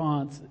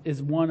response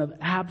is one of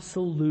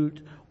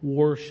absolute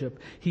worship.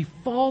 He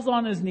falls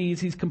on his knees.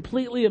 He's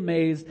completely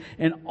amazed.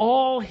 And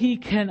all he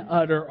can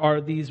utter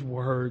are these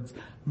words: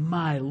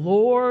 "My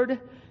Lord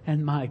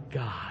and my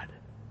God."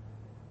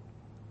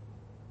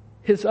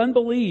 His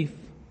unbelief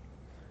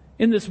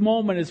in this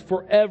moment is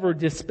forever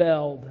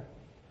dispelled.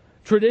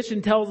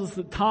 Tradition tells us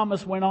that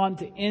Thomas went on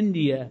to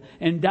India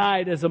and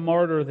died as a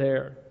martyr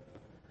there.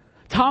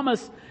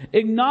 Thomas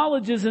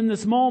acknowledges in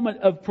this moment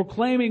of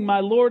proclaiming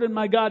 "my Lord and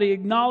my God," he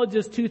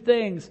acknowledges two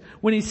things.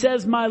 When he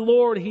says "my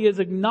Lord," he is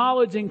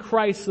acknowledging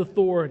Christ's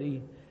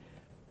authority.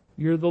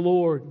 You're the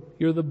Lord.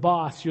 You're the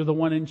boss. You're the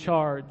one in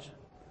charge.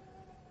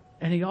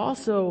 And he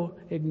also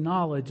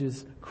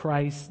acknowledges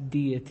Christ's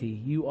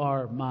deity. "You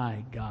are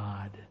my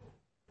God."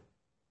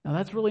 Now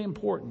that's really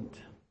important.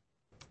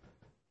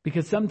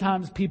 Because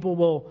sometimes people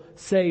will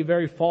say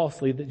very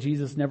falsely that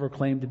Jesus never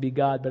claimed to be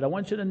God. But I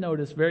want you to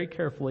notice very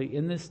carefully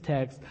in this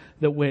text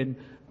that when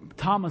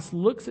Thomas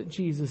looks at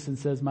Jesus and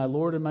says, "My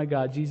Lord and my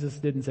God," Jesus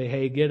didn't say,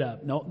 "Hey, get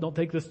up. No, don't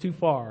take this too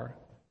far."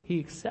 He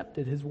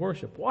accepted his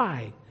worship.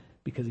 Why?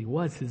 Because he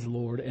was his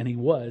Lord and he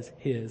was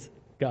his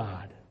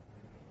God.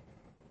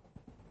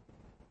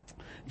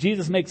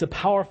 Jesus makes a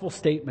powerful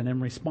statement in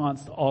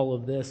response to all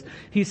of this.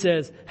 He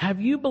says, "Have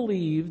you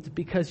believed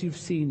because you've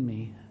seen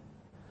me?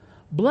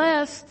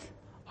 Blessed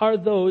are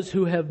those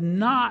who have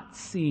not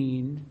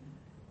seen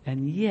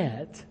and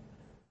yet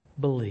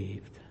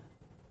believed.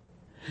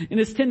 In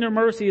His tender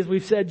mercy, as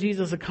we've said,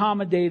 Jesus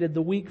accommodated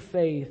the weak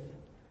faith.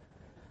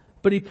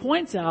 But He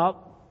points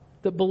out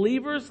that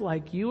believers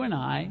like you and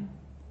I,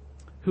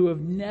 who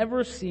have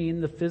never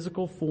seen the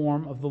physical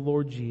form of the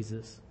Lord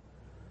Jesus,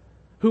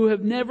 who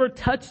have never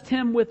touched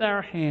Him with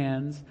our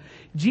hands,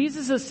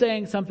 Jesus is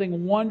saying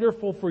something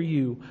wonderful for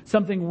you,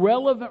 something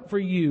relevant for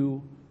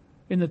you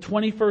in the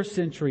 21st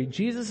century.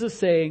 Jesus is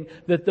saying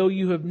that though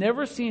you have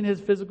never seen His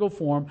physical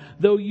form,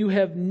 though you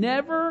have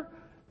never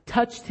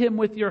touched Him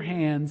with your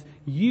hands,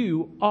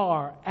 you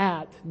are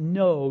at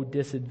no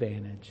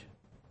disadvantage.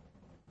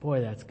 Boy,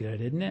 that's good,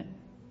 isn't it?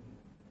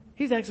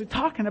 He's actually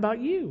talking about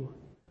you.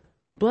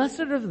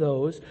 Blessed are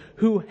those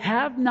who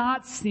have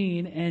not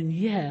seen and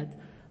yet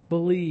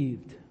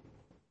believed.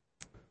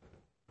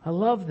 I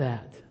love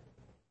that.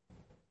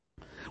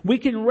 We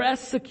can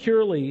rest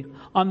securely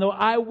on the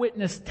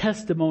eyewitness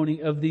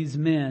testimony of these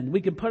men.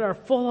 We can put our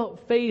full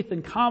faith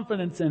and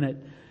confidence in it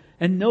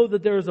and know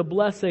that there is a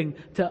blessing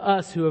to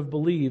us who have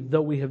believed,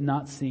 though we have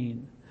not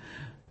seen.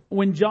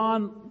 When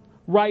John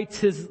writes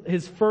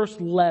his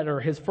first letter,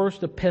 his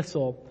first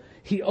epistle,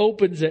 he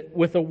opens it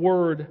with a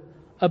word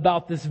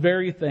about this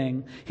very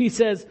thing. He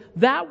says,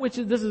 this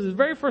is the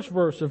very first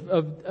verse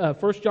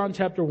of 1 John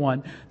chapter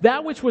 1,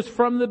 that which was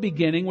from the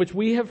beginning, which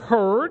we have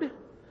heard,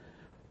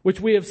 which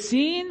we have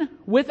seen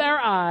with our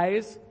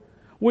eyes,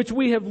 which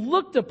we have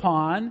looked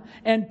upon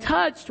and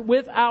touched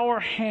with our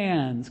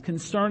hands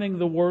concerning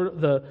the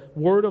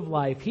word of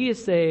life. He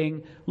is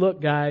saying,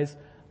 look guys,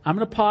 I'm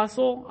an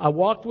apostle. I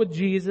walked with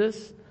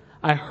Jesus.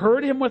 I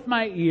heard Him with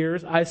my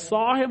ears. I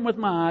saw Him with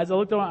my eyes.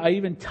 I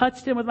even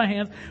touched Him with my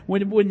hands.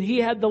 When He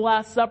had the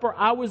Last Supper,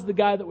 I was the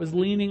guy that was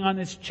leaning on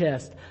His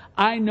chest.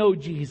 I know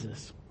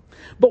Jesus.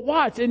 But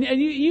watch, and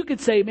you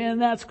could say, man,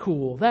 that's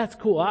cool. That's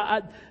cool.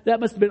 That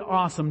must have been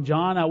awesome,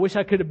 John. I wish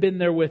I could have been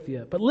there with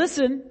you. But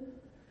listen,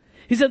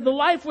 he said, the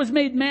life was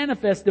made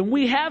manifest, and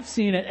we have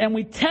seen it, and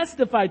we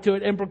testify to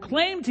it, and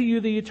proclaim to you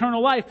the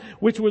eternal life,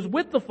 which was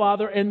with the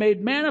Father, and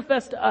made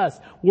manifest to us.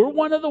 We're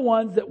one of the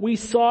ones that we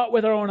saw it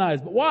with our own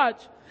eyes. But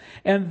watch,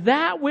 and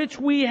that which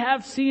we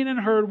have seen and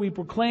heard, we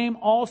proclaim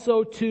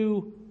also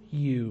to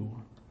you,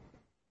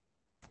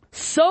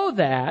 so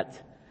that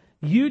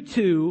you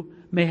too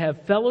may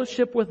have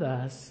fellowship with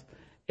us,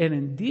 and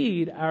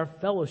indeed our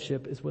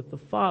fellowship is with the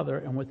Father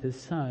and with His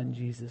Son,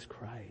 Jesus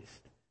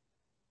Christ.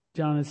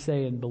 John is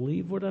saying,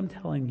 believe what I'm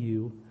telling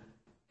you,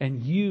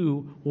 and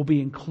you will be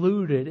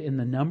included in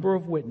the number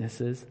of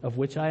witnesses of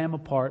which I am a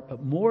part.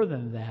 But more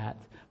than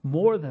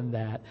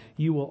that,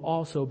 you will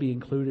also be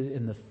included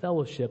in the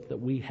fellowship that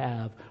we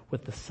have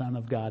with the Son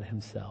of God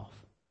Himself.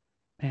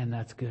 Man,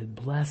 that's good.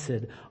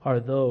 Blessed are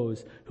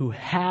those who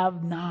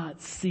have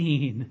not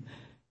seen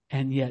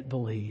and yet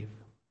believe.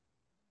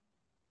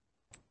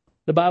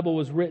 The Bible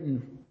was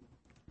written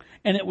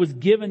and it was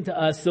given to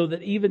us so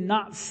that even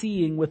not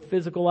seeing with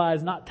physical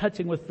eyes, not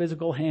touching with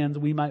physical hands,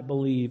 we might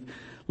believe.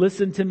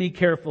 Listen to me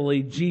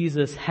carefully.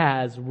 Jesus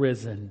has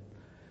risen.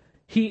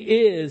 He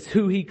is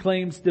who He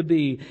claims to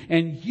be.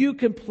 And you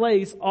can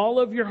place all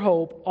of your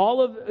hope,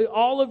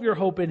 all of your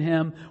hope in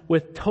Him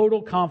with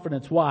total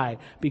confidence. Why?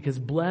 Because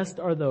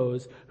blessed are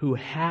those who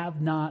have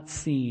not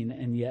seen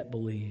and yet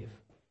believe.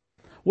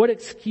 What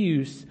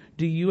excuse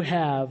do you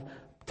have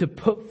to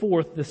put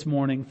forth this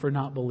morning for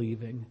not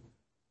believing?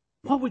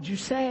 What would you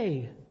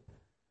say?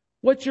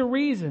 What's your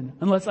reason?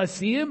 Unless I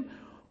see Him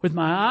with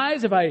my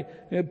eyes, if I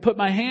put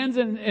my hands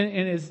in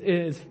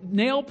his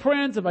nail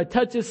prints, if I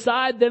touch His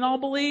side, then I'll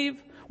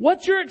believe.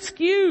 What's your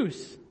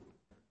excuse?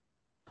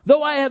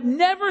 Though I have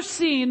never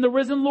seen the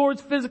risen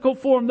Lord's physical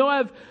form, though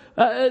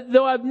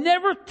I've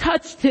never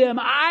touched Him,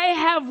 I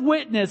have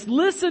witnessed,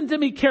 listen to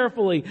me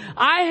carefully,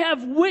 I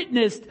have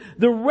witnessed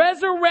the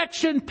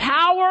resurrection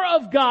power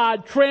of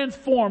God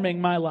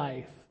transforming my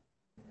life.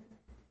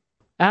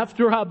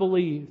 After I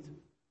believed.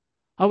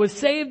 I was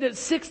saved at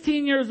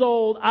 16 years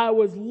old. I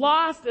was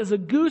lost as a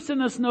goose in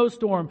a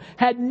snowstorm.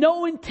 Had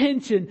no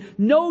intention,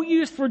 no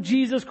use for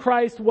Jesus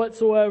Christ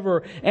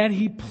whatsoever. And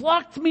He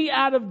plucked me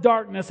out of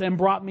darkness and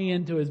brought me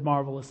into His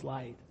marvelous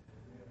light.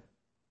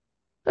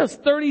 That was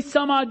 30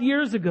 some odd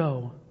years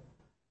ago.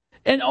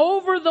 And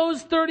over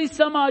those 30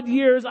 some odd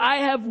years, I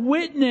have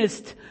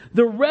witnessed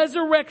the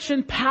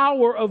resurrection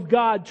power of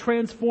God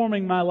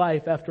transforming my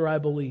life after I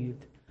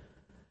believed.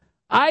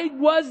 I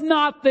was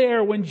not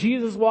there when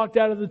Jesus walked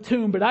out of the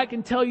tomb, but I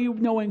can tell you,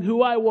 knowing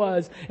who I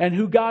was and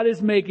who God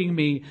is making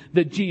me,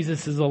 that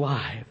Jesus is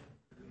alive.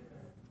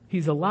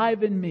 He's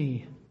alive in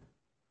me.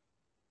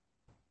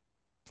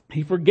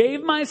 He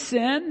forgave my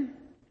sin,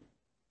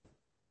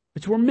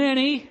 which were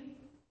many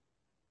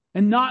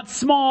and not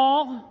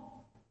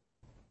small.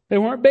 They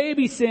weren't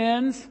baby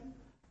sins.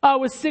 I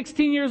was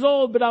 16 years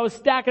old, but I was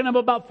stacking up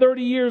about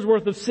 30 years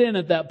worth of sin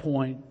at that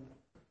point.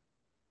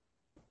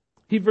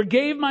 He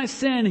forgave my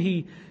sin.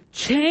 He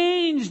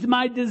changed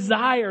my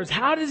desires.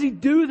 How does He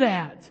do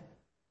that?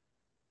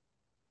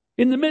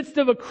 In the midst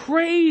of a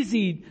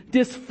crazy,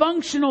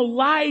 dysfunctional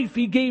life,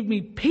 He gave me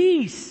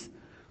peace.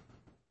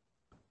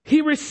 He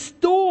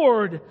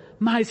restored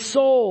my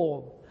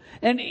soul.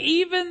 And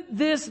even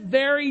this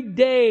very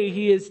day,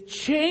 He is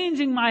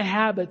changing my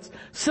habits,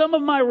 some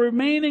of my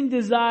remaining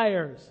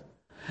desires.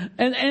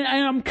 And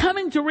I'm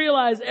coming to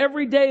realize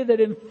every day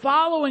that in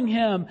following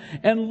Him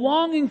and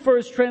longing for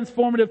His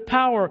transformative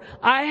power,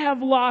 I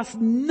have lost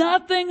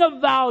nothing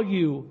of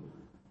value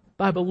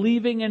by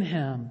believing in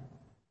Him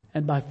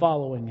and by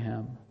following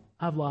Him.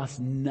 I've lost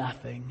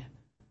nothing,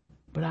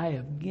 but I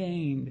have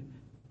gained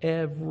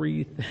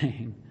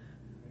everything.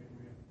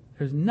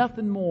 There's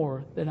nothing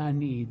more that I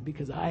need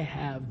because I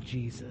have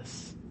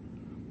Jesus.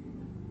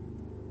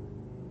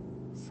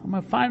 So my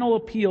final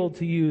appeal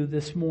to you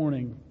this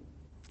morning,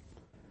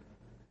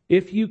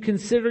 if you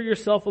consider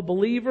yourself a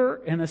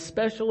believer, and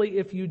especially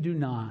if you do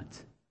not,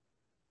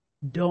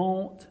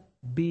 don't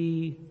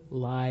be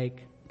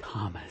like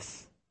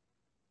Thomas.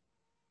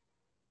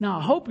 Now,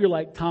 I hope you're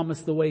like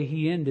Thomas the way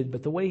he ended,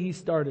 but the way he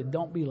started,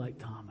 don't be like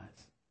Thomas.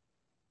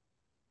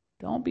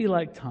 Don't be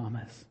like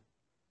Thomas.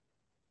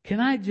 Can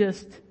I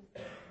just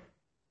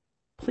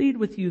plead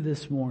with you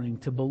this morning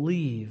to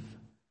believe,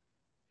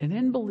 and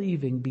in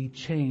believing be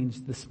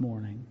changed this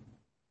morning?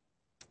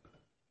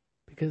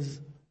 Because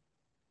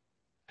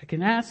I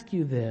can ask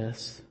you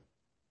this,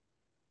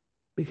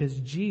 because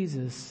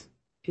Jesus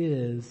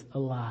is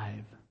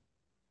alive.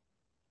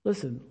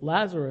 Listen,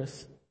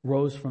 Lazarus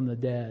rose from the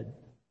dead.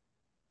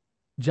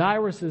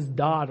 Jairus'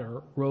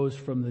 daughter rose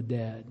from the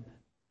dead.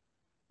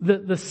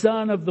 The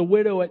son of the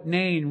widow at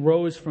Nain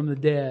rose from the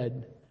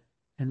dead.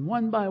 And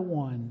one by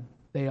one,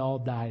 they all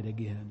died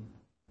again.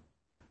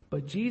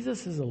 But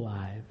Jesus is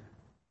alive.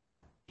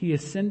 He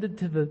ascended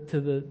to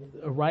the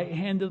right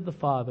hand of the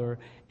Father,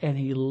 and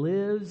He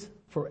lives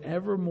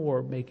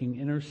forevermore making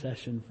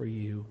intercession for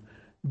you.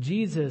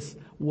 Jesus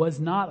was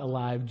not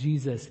alive.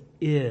 Jesus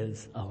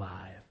is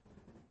alive.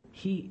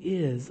 He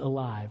is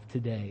alive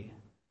today.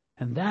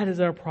 And that is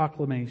our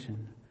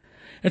proclamation.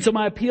 And so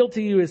my appeal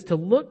to you is to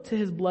look to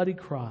His bloody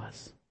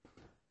cross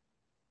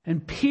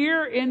and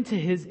peer into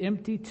His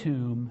empty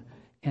tomb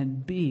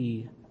and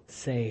be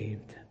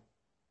saved.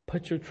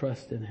 Put your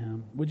trust in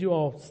Him. Would you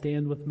all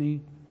stand with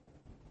me?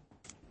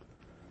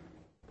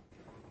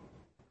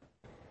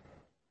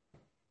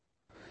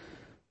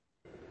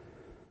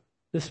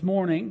 This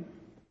morning,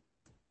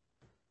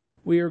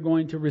 we are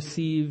going to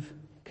receive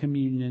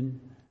communion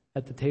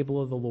at the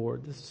table of the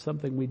Lord. This is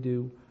something we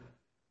do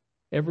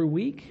every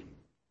week,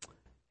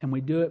 and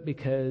we do it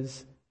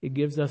because it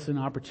gives us an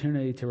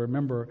opportunity to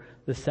remember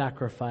the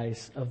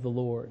sacrifice of the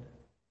Lord.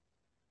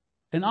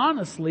 And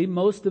honestly,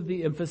 most of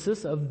the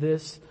emphasis of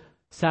this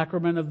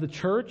sacrament of the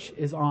church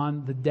is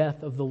on the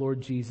death of the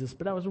Lord Jesus.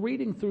 But I was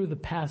reading through the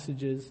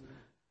passages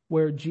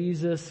where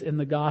Jesus in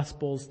the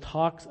Gospels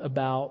talks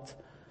about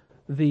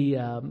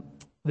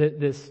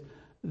this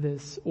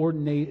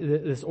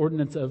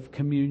ordinance of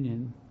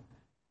communion.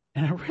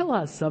 And I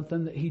realized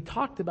something, that He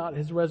talked about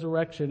His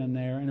resurrection in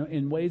there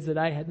in ways that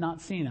I had not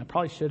seen. I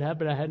probably should have,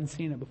 but I hadn't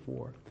seen it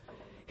before.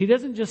 He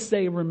doesn't just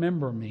say,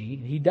 remember me.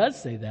 He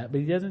does say that,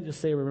 but He doesn't just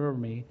say, remember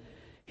me.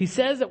 He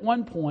says at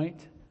one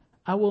point,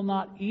 I will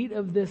not eat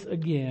of this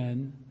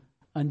again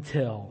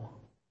until.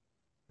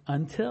 A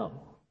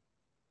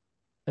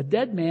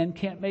dead man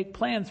can't make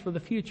plans for the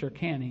future,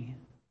 can he?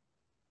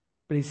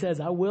 But He says,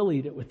 I will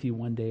eat it with you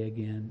one day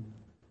again.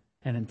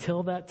 And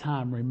until that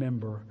time,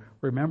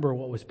 remember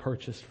what was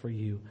purchased for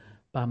you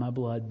by my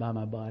blood, by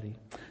my body.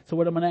 So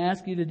what I'm going to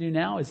ask you to do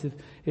now is,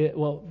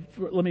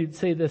 let me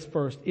say this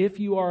first. If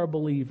you are a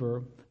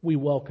believer, we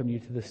welcome you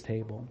to this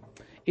table.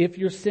 If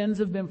your sins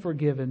have been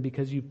forgiven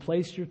because you've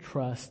placed your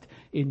trust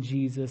in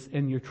Jesus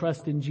and your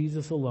trust in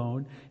Jesus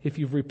alone, if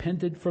you've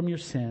repented from your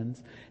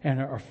sins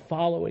and are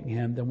following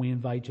Him, then we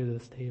invite you to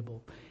this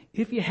table.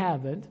 If you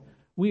haven't,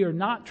 we are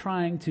not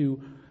trying to,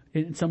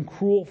 in some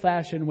cruel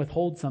fashion,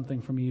 withhold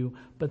something from you,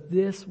 but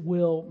this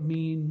will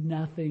mean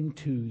nothing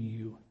to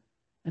you.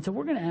 And so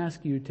we're going to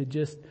ask you to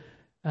just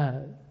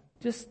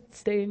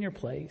stay in your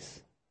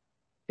place.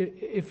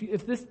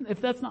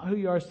 If that's not who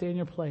you are, stay in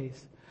your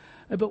place.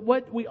 But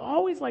what we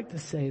always like to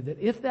say, that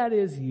if that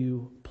is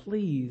you,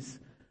 please,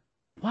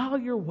 while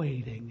you're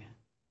waiting,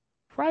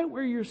 right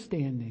where you're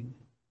standing,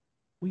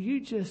 will you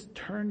just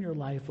turn your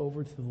life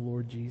over to the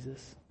Lord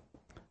Jesus?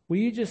 Will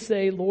you just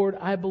say, Lord,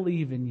 I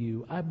believe in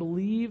you. I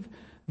believe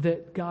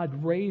that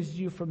God raised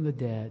you from the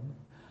dead.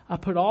 I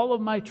put all of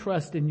my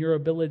trust in your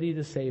ability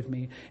to save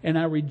me, and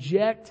I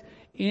reject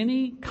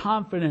any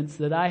confidence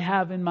that I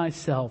have in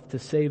myself to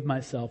save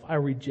myself. I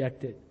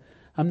reject it.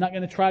 I'm not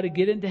going to try to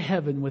get into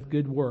heaven with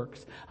good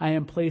works. I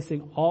am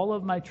placing all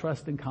of my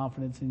trust and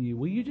confidence in you.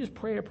 Will you just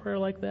pray a prayer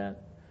like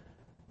that?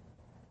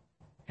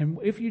 And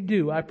if you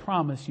do, I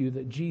promise you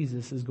that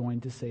Jesus is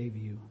going to save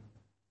you.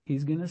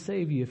 He's going to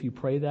save you if you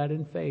pray that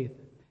in faith,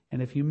 and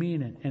if you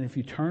mean it, and if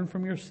you turn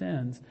from your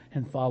sins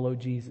and follow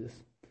Jesus.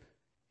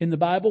 In the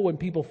Bible, when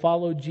people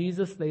followed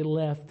Jesus, they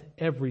left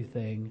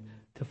everything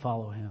to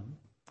follow Him.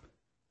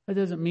 That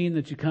doesn't mean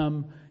that you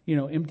come,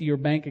 empty your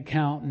bank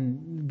account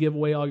and give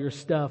away all your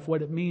stuff.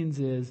 What it means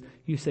is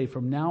you say,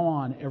 from now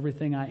on,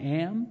 everything I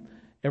am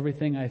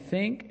Everything I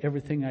think,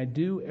 everything I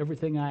do,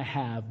 everything I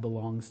have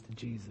belongs to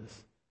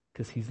Jesus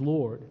because He's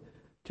Lord.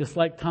 Just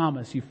like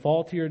Thomas, you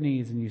fall to your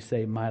knees and you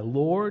say, my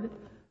Lord,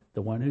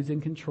 the one who's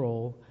in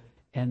control,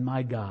 and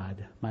my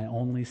God, my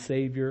only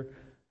Savior,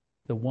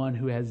 the one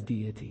who has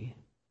deity.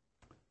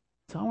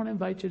 So I want to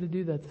invite you to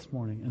do that this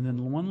morning. And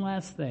then one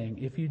last thing,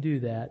 if you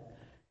do that,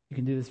 you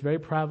can do this very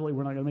privately.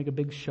 We're not going to make a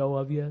big show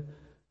of you.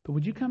 But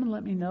would you come and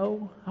let me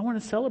know? I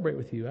want to celebrate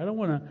with you. I don't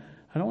want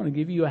to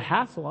give you a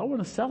hassle. I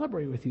want to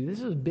celebrate with you. This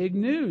is big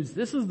news.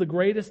 This is the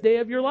greatest day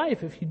of your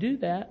life if you do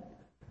that.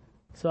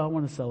 So I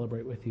want to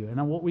celebrate with you.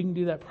 And we can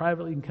do that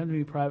privately. You can come to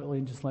me privately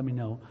and just let me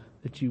know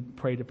that you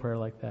prayed a prayer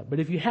like that. But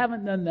if you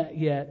haven't done that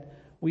yet,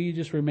 will you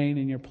just remain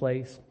in your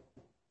place?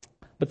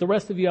 But the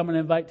rest of you, I'm going to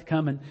invite to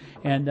come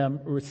and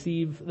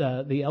receive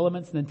the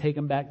elements and then take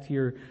them back to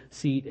your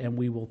seat, and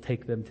we will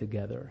take them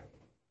together.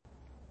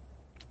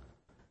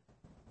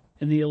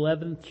 In the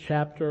 11th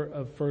chapter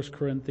of 1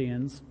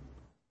 Corinthians,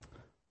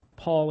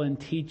 Paul, in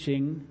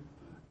teaching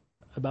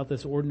about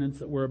this ordinance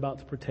that we're about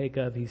to partake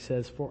of, he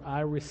says, for I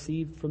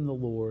received from the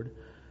Lord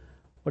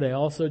what I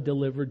also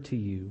delivered to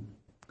you,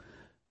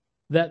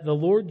 that the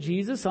Lord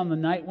Jesus, on the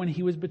night when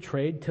He was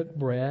betrayed, took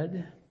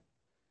bread,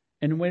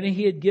 and when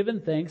He had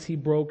given thanks, He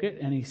broke it,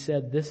 and He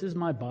said, this is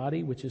my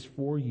body, which is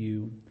for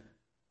you.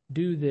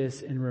 Do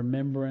this in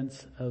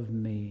remembrance of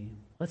me.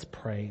 Let's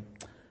pray.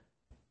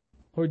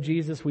 Lord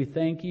Jesus, we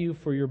thank You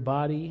for Your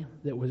body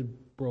that was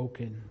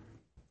broken.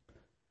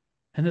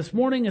 And this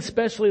morning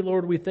especially,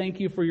 Lord, we thank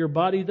You for Your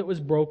body that was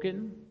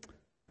broken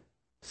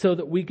so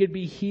that we could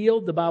be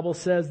healed. The Bible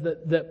says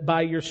that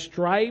by Your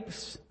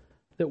stripes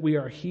that we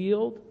are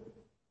healed.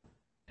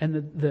 And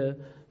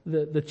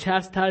the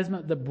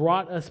chastisement that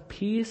brought us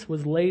peace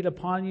was laid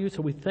upon You.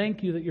 So we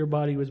thank You that Your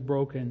body was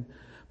broken.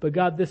 But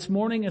God, this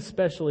morning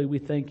especially, we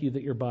thank You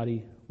that Your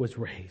body was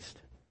raised.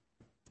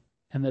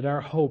 And that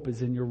our hope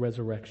is in Your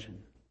resurrection.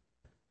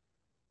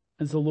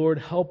 And so, Lord,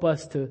 help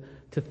us to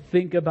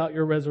think about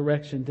Your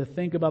resurrection, to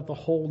think about the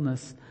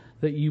wholeness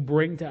that You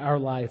bring to our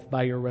life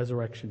by Your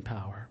resurrection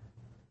power.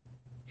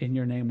 In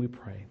Your name we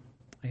pray.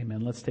 Amen.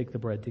 Let's take the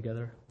bread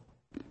together.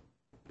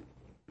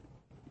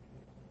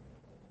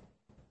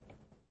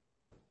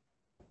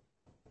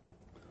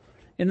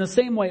 In the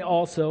same way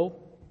also,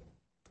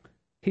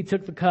 He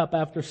took the cup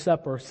after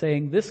supper,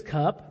 saying, this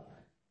cup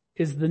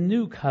is the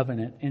new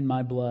covenant in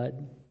my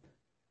blood.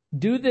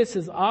 Do this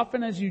as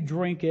often as you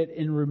drink it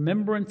in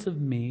remembrance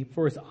of me.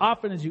 For as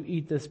often as you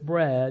eat this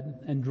bread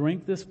and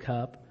drink this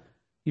cup,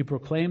 you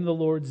proclaim the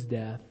Lord's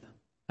death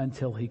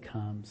until He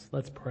comes.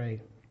 Let's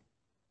pray.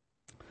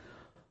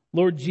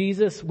 Lord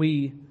Jesus,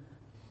 we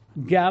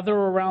gather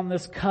around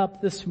this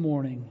cup this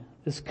morning,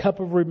 this cup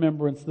of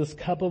remembrance, this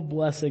cup of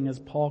blessing, as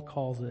Paul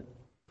calls it.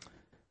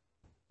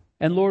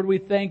 And Lord, we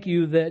thank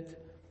You that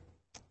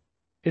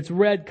its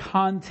red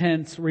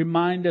contents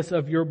remind us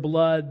of Your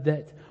blood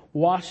that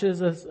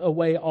washes us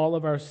away all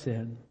of our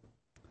sin.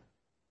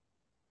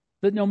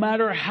 That no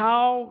matter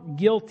how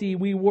guilty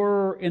we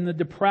were in the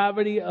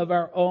depravity of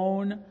our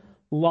own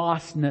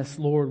lostness,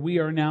 Lord, we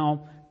are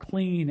now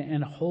clean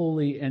and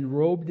holy and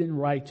robed in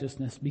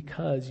righteousness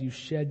because You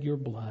shed Your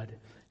blood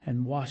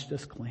and washed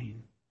us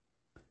clean.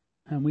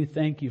 And we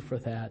thank You for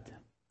that.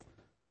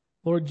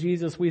 Lord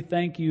Jesus, we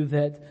thank You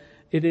that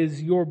it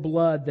is Your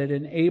blood that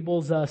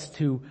enables us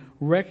to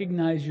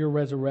recognize Your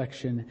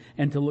resurrection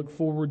and to look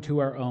forward to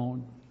our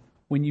own.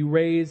 When You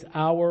raise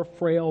our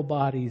frail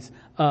bodies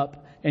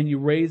up and You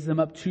raise them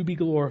up to be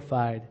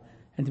glorified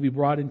and to be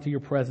brought into Your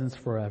presence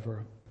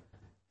forever.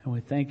 And we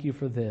thank You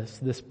for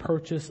this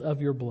purchase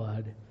of Your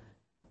blood.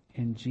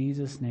 In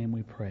Jesus' name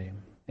we pray.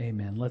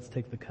 Amen. Let's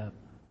take the cup.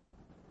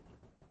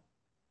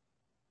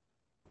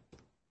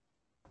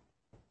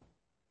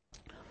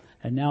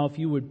 And now if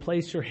you would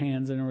place your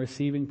hands in a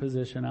receiving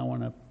position, I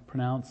want to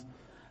pronounce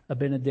a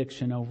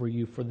benediction over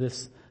you for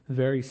this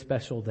very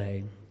special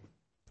day.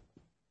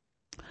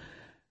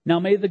 Now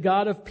may the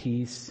God of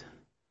peace,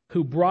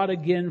 who brought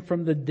again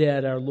from the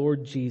dead our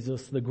Lord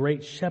Jesus, the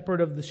great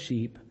shepherd of the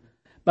sheep,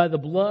 by the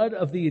blood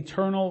of the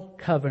eternal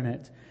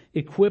covenant,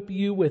 equip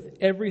you with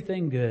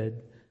everything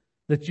good,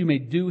 that you may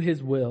do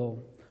His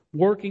will,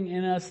 working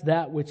in us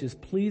that which is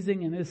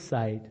pleasing in His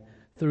sight,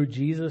 through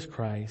Jesus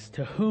Christ,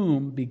 to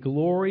whom be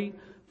glory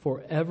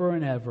forever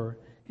and ever,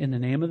 in the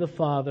name of the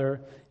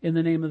Father, in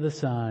the name of the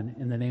Son,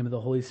 in the name of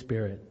the Holy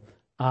Spirit.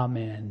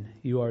 Amen.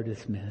 You are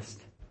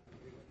dismissed.